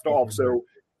where I left off. So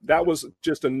that was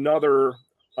just another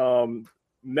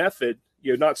method.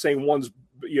 Not saying one's,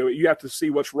 you have to see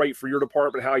what's right for your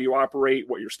department, how you operate,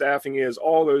 what your staffing is,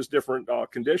 all those different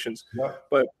conditions. Yeah.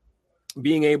 But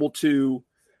being able to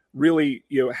really,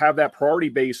 have that priority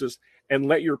basis and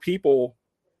let your people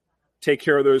take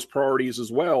care of those priorities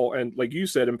as well. And like you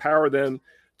said, empower them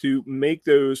to make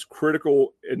those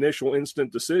critical initial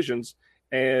instant decisions.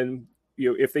 And,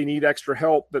 if they need extra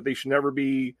help, that they should never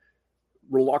be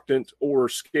reluctant or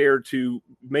scared to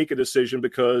make a decision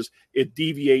because it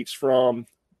deviates from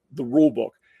the rule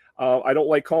book. I don't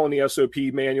like calling the SOP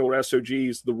manual or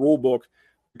SOGs the rule book,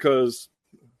 because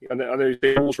I know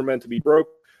the rules are meant to be broke,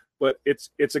 but it's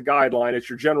a guideline. It's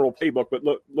your general playbook. But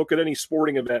look at any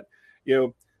sporting event.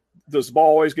 Does the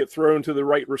ball always get thrown to the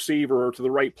right receiver or to the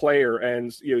right player?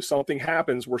 And something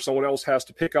happens where someone else has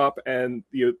to pick up, and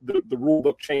the rule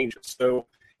book changes. So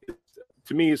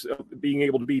to me, is being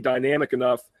able to be dynamic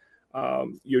enough,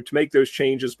 to make those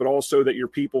changes, but also that your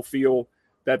people feel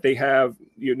that they have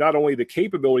not only the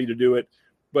capability to do it,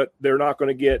 but they're not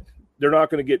going to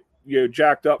get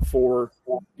jacked up for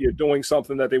doing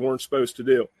something that they weren't supposed to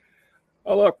do.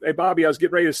 Oh look, hey Bobby, I was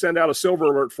getting ready to send out a silver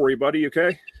alert for you, buddy.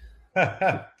 Okay.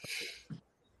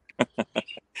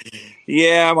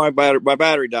 Yeah, my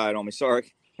battery died on me.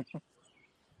 Sorry.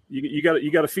 You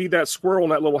got to feed that squirrel in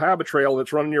that little habit trail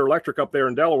that's running your electric up there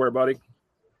in Delaware, buddy.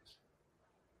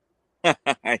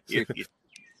 I hear you.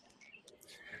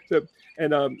 So,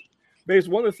 and Baze,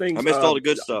 one of the things I missed all the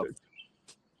good stuff.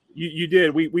 You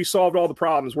did. We solved all the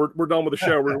problems. We're done with the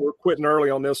show. We're quitting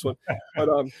early on this one.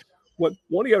 But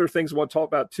one of the other things I want to talk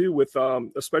about too, with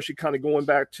especially kind of going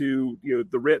back to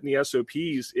the RIT and the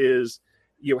SOPs, is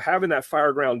having that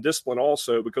fireground discipline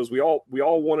also, because we all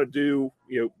want to do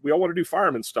do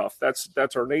fireman stuff.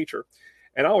 That's our nature.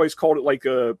 And I always called it like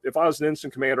if I was an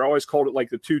instant commander, I always called it like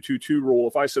the 2-2-2 rule.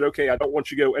 If I said, okay, I don't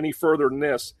want you to go any further than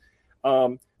this,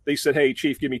 they said, hey,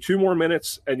 Chief, give me 2 more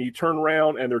minutes, and you turn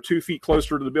around and they're 2 feet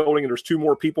closer to the building, and there's 2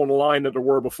 more people in the line than there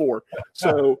were before.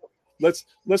 So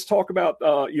let's talk about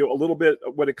a little bit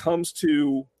when it comes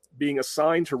to being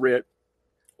assigned to RIT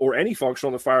or any function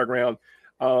on the fireground.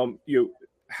 I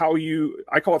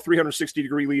call it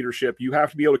 360-degree leadership. You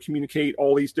have to be able to communicate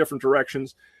all these different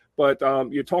directions. But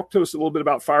you talk to us a little bit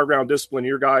about fireground discipline,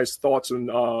 your guys' thoughts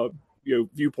and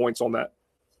viewpoints on that.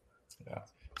 Yeah.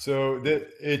 So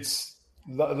it's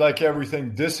like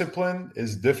everything. Discipline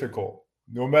is difficult.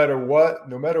 No matter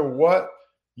what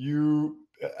you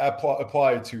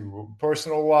apply to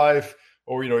personal life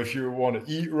or, if you want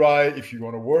to eat right, if you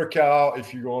want to work out,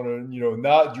 if you want to,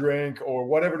 not drink, or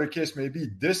whatever the case may be,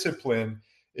 discipline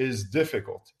is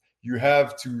difficult. You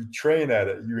have to train at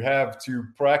it. You have to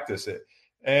practice it.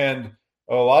 And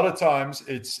a lot of times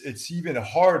it's even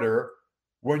harder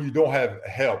when you don't have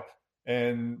help.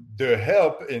 And the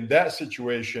help in that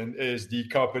situation is the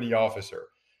company officer,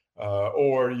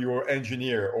 or your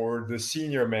engineer, or the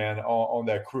senior man on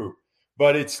that crew.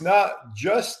 But it's not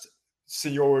just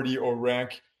seniority or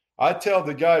rank. I tell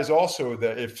the guys also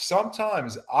that if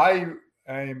sometimes I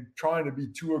am trying to be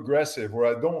too aggressive, or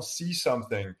I don't see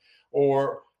something,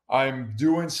 or I'm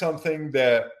doing something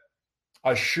that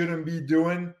I shouldn't be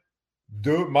doing,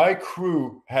 my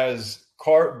crew has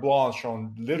carte blanche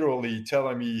on literally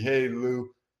telling me, "Hey,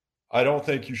 Lou, I don't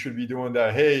think you should be doing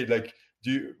that. Hey, like,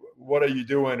 what are you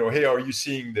doing?" Or, "Hey, are you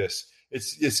seeing this?"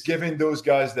 It's giving those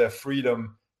guys that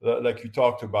freedom, like you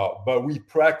talked about. But we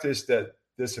practice that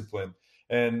discipline.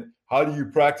 And how do you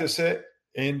practice it?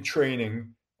 In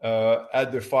training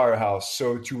at the firehouse.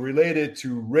 So to relate it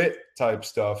to RIT type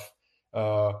stuff,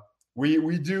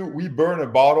 we burn a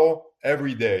bottle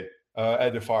every day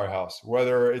at the firehouse,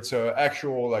 whether it's an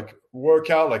actual like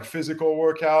workout, like physical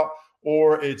workout,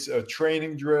 or it's a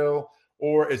training drill,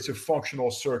 or it's a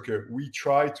functional circuit. We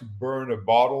try to burn a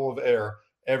bottle of air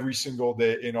every single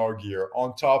day in our gear,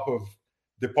 on top of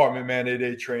department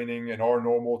mandated training and our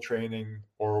normal training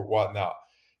or whatnot.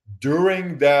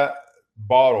 During that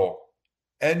bottle,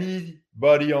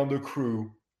 anybody on the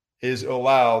crew is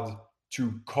allowed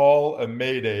to call a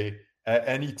mayday at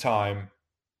any time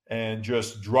and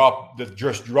just drop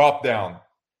down.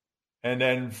 And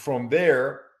then from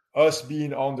there, us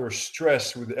being under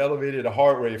stress with elevated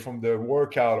heart rate from the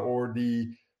workout or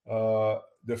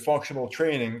the functional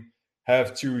training,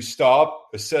 have to stop,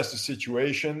 assess the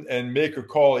situation, and make a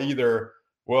call. Either,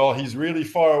 well, he's really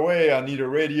far away, I need a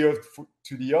radio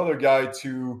to the other guy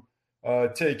to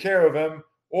take care of him,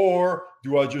 or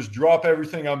do I just drop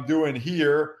everything I'm doing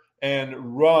here and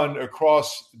run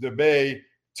across the bay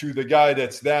to the guy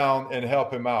that's down and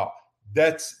help him out?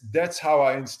 That's how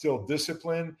I instill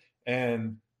discipline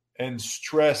and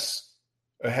stress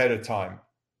ahead of time.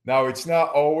 Now, it's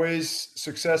not always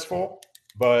successful,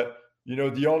 but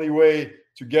the only way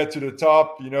to get to the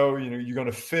top, you're going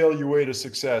to fail your way to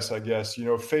success, I guess.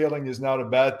 Failing is not a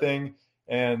bad thing.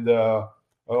 And a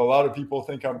lot of people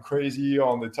think I'm crazy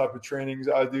on the type of trainings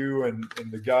I do and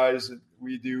the guys that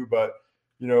we do. But,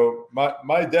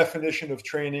 my definition of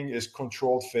training is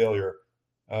controlled failure.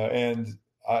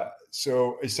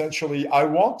 So essentially, I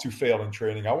want to fail in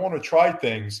training. I want to try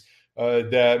things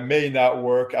that may not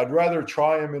work. I'd rather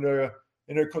try them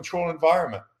in a controlled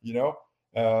environment,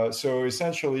 So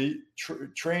essentially,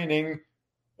 training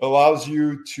allows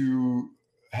you to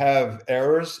have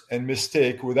errors and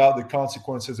mistake without the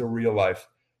consequences of real life.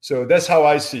 So that's how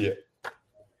I see it.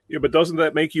 Yeah, but doesn't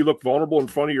that make you look vulnerable in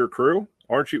front of your crew?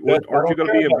 Aren't you going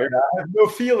to be embarrassed? I have no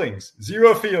feelings,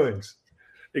 zero feelings.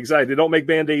 Exactly. They don't make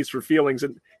band-aids for feelings.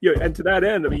 And and to that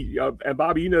end, I mean, and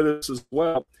Bobby, this as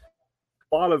well.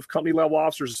 A lot of company level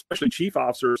officers, especially chief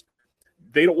officers,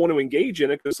 they don't want to engage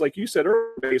in it because, like you said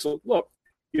earlier, so look,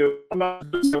 I'm not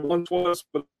once was,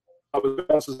 but I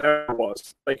was as ever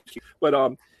was. Thank you.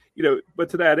 But but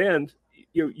to that end,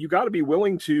 you got to be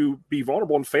willing to be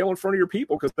vulnerable and fail in front of your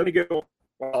people, because then you go,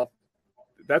 well,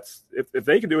 that's if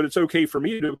they can do it, it's okay for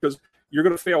me to do it, because you're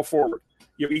going to fail forward.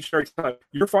 Each and every time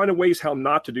you're finding ways how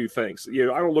not to do things. I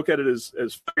don't look at it as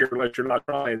fair unless you're not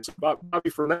trying. So,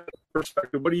 Bobby, from that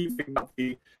perspective, what do you think about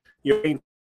the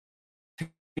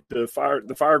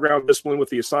fireground discipline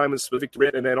with the assignments specific to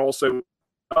RIT, and then also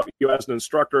as an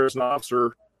instructor, as an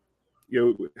officer,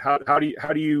 how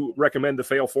do you recommend to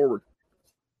fail forward?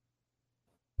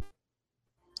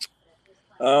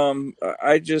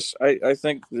 I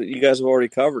think that you guys have already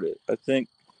covered it. I think,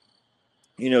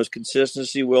 it's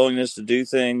consistency, willingness to do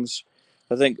things.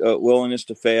 I think willingness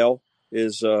to fail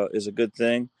is a good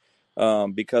thing,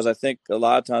 because I think a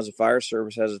lot of times the fire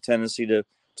service has a tendency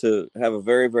to have a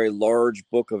very, very large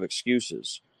book of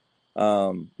excuses.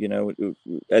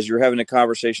 As you're having a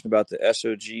conversation about the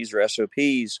SOGs or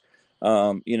SOPs,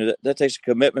 that takes a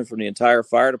commitment from the entire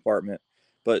fire department.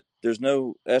 But there's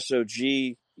no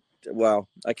SOG. Well,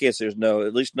 I can't say there's no,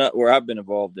 at least not where I've been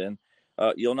involved in.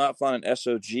 You'll not find an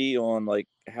SOG on like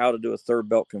how to do a third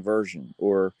belt conversion,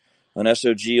 or an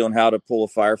SOG on how to pull a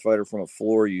firefighter from a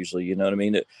floor. Usually, you know what I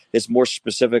mean? It's more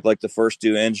specific, like the first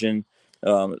due engine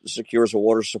secures a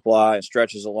water supply and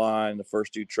stretches a line. The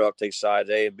first due truck takes sides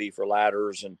A and B for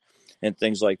ladders and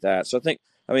things like that. So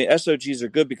SOGs are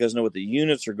good because they know what the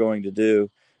units are going to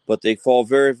do, but they fall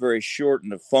very, very short in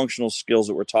the functional skills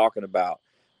that we're talking about.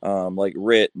 like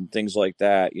RIT and things like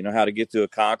that. You know, how to get through a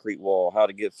concrete wall, how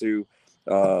to get through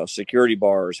security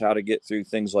bars, how to get through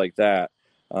things like that.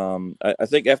 I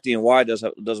think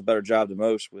FDNY does a better job than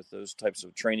most with those types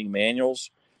of training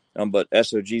manuals, but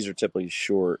SOGs are typically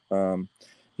short.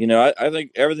 You know, I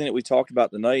think everything that we talked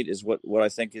about tonight is what I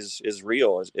think is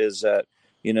real. Is that,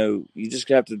 you know, you just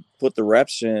have to put the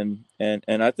reps in, and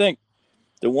I think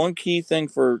the one key thing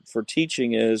for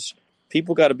teaching is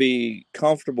people got to be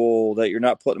comfortable that you're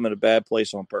not putting them in a bad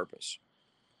place on purpose.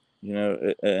 You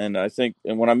know, and I think,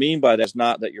 and what I mean by that is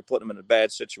not that you're putting them in a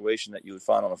bad situation that you would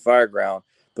find on a fire ground,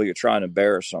 but you're trying to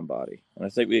embarrass somebody. And I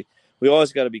think we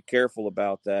always got to be careful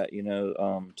about that, you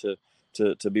know,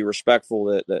 to be respectful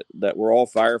that we're all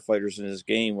firefighters in this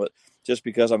game. Just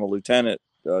because I'm a lieutenant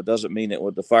doesn't mean that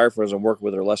what the firefighters I'm working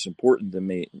with are less important than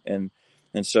me. And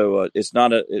so it's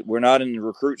not we're not in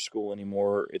recruit school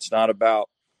anymore. It's not about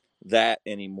that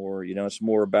anymore. You know, it's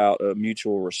more about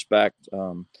mutual respect.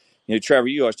 You know, Trevor,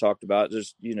 you always talked about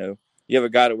just, you know, you have a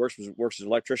guy that works as an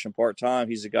electrician part-time.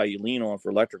 He's the guy you lean on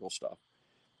for electrical stuff.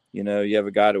 You know, you have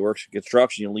a guy that works in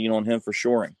construction, you lean on him for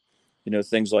shoring, you know,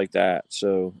 things like that.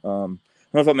 So I don't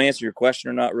know if I'm answering your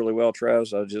question or not really well,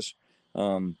 Travis. I just,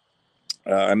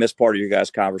 I missed part of your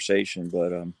guys' conversation,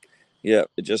 but yeah,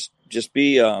 just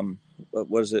be,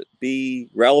 what is it? Be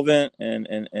relevant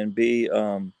and be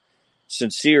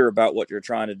sincere about what you're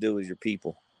trying to do with your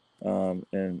people.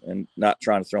 And not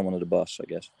trying to throw them under the bus, I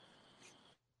guess.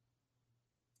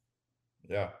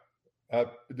 Yeah.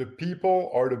 The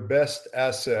people are the best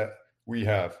asset we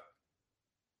have.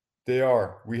 They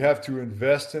are. We have to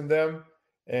invest in them,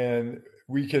 and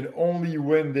we can only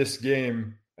win this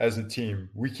game as a team.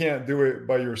 We can't do it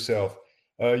by yourself.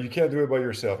 You can't do it by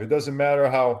yourself. It doesn't matter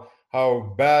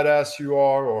how badass you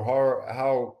are or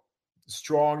how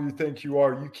strong you think you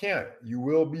are. You can't. You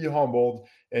will be humbled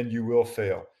and you will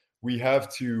fail. We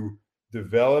have to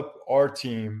develop our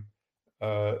team,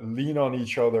 lean on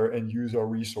each other, and use our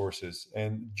resources.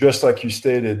 And just like you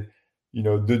stated, you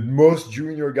know, the most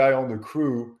junior guy on the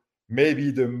crew may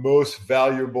be the most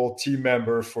valuable team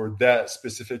member for that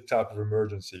specific type of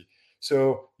emergency.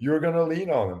 So you're going to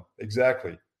lean on them.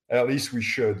 Exactly. At least we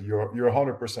should. You're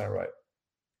 100% right.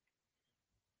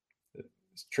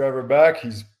 Is Trevor back?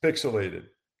 He's pixelated.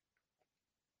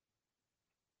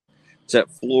 It's that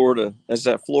Florida. That's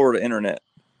that Florida internet.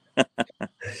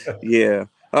 Yeah.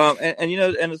 And you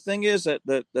know, and the thing is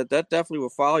that definitely will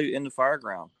follow you in the fire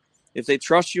ground. If they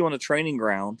trust you on the training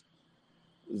ground,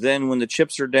 then when the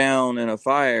chips are down in a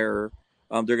fire,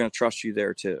 they're going to trust you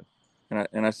there too.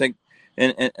 And I think,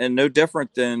 and no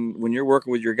different than when you're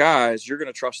working with your guys, you're going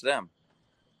to trust them,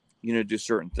 you know, to do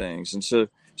certain things. And so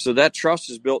that trust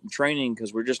is built in training,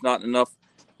 because we're just not enough.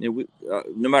 You know,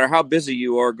 no matter how busy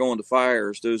you are going to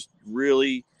fires, those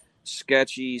really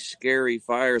sketchy, scary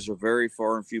fires are very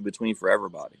far and few between for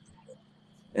everybody.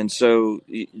 And so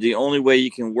the only way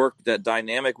you can work that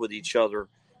dynamic with each other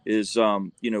is,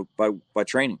 you know, by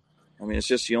training. I mean, it's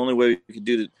just the only way you can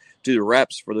do the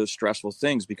reps for those stressful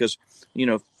things, because, you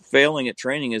know, failing at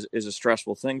training is a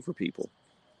stressful thing for people.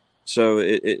 So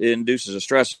it induces a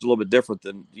stress. It's a little bit different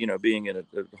than, you know, being in a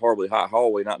horribly hot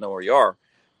hallway, not knowing where you are,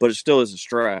 but it still is a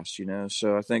stress, you know?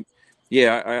 So I think,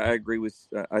 yeah, I agree with,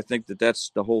 I think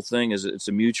that's the whole thing, is it's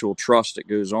a mutual trust that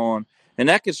goes on. And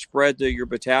that could spread to your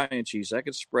battalion chiefs. That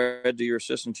could spread to your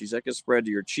assistant chiefs. That could spread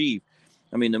to your chief.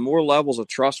 I mean, the more levels of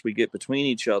trust we get between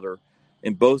each other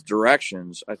in both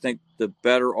directions, I think the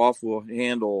better off we'll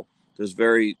handle those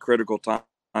very critical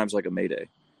times like a Mayday.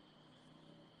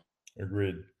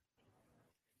 Agreed.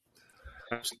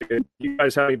 You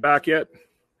guys have me back yet?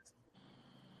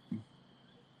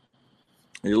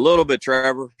 A little bit,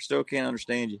 Trevor. Still can't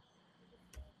understand you.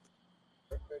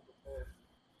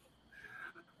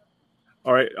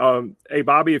 All right. Hey,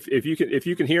 Bobby, if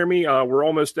you can hear me, we're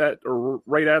almost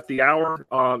right at the hour.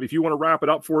 If you want to wrap it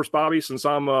up for us, Bobby, since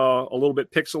I'm a little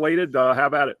bit pixelated,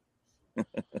 have at it.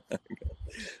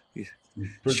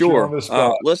 Sure.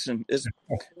 Listen,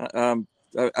 I'm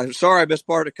sorry I missed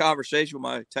part of the conversation with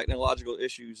my technological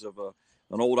issues of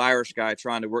an old Irish guy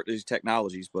trying to work these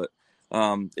technologies, but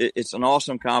it's an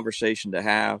awesome conversation to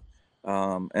have.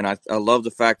 And I love the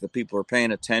fact that people are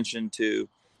paying attention to,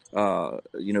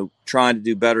 you know, trying to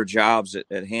do better jobs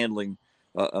at handling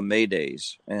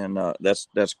Maydays. And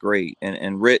that's great.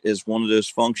 And RIT is one of those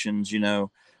functions, you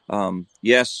know.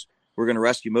 Yes, we're going to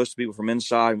rescue most people from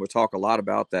inside, and we'll talk a lot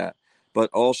about that, but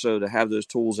also to have those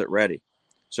tools at ready.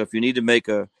 So if you need to make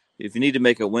a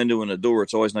window and a door,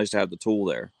 it's always nice to have the tool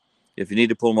there. If you need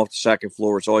to pull them off the second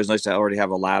floor, it's always nice to already have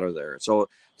a ladder there. So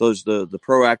the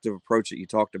proactive approach that you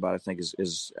talked about, I think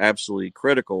is absolutely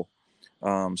critical,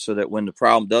 so that when the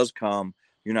problem does come,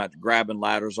 you're not grabbing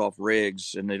ladders off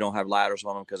rigs and they don't have ladders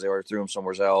on them because they already threw them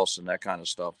somewhere else and that kind of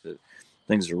stuff. That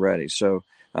things are ready. So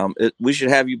we should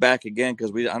have you back again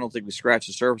because I don't think we scratched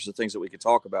the surface of things that we could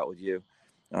talk about with you.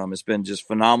 It's been just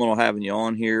phenomenal having you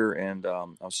on here, and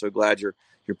I'm so glad you're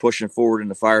pushing forward in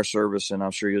the fire service, and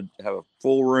I'm sure you'll have a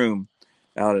full room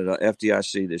out at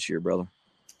FDIC this year, brother.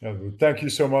 Yeah, thank you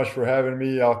so much for having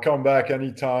me. I'll come back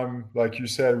anytime. Like you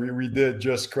said, we did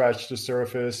just scratch the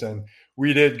surface, and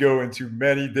we did go into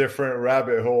many different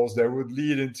rabbit holes that would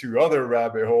lead into other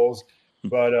rabbit holes.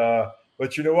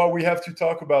 But you know what? We have to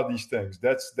talk about these things.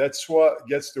 That's what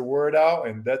gets the word out,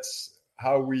 and that's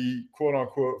how we, quote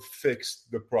unquote, fix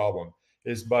the problem,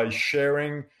 is by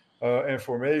sharing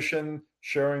information,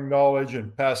 sharing knowledge,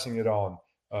 and passing it on.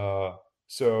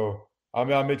 So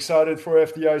I'm excited for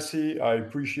FDIC. I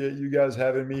appreciate you guys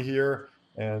having me here,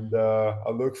 and I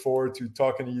look forward to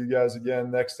talking to you guys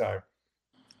again next time.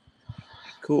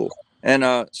 Cool.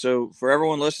 And so for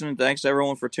everyone listening, thanks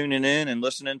everyone for tuning in and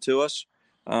listening to us.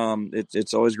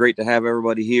 It's always great to have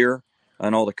everybody here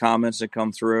and all the comments that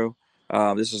come through.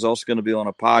 This is also going to be on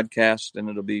a podcast, and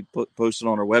it'll be posted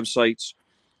on our websites.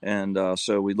 And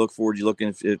so we look forward to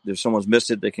looking. If someone's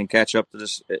missed it, they can catch up to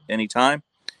this at any time.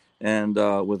 And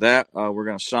with that, we're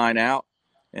going to sign out.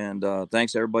 And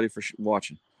thanks, everybody, for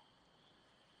watching.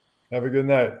 Have a good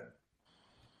night.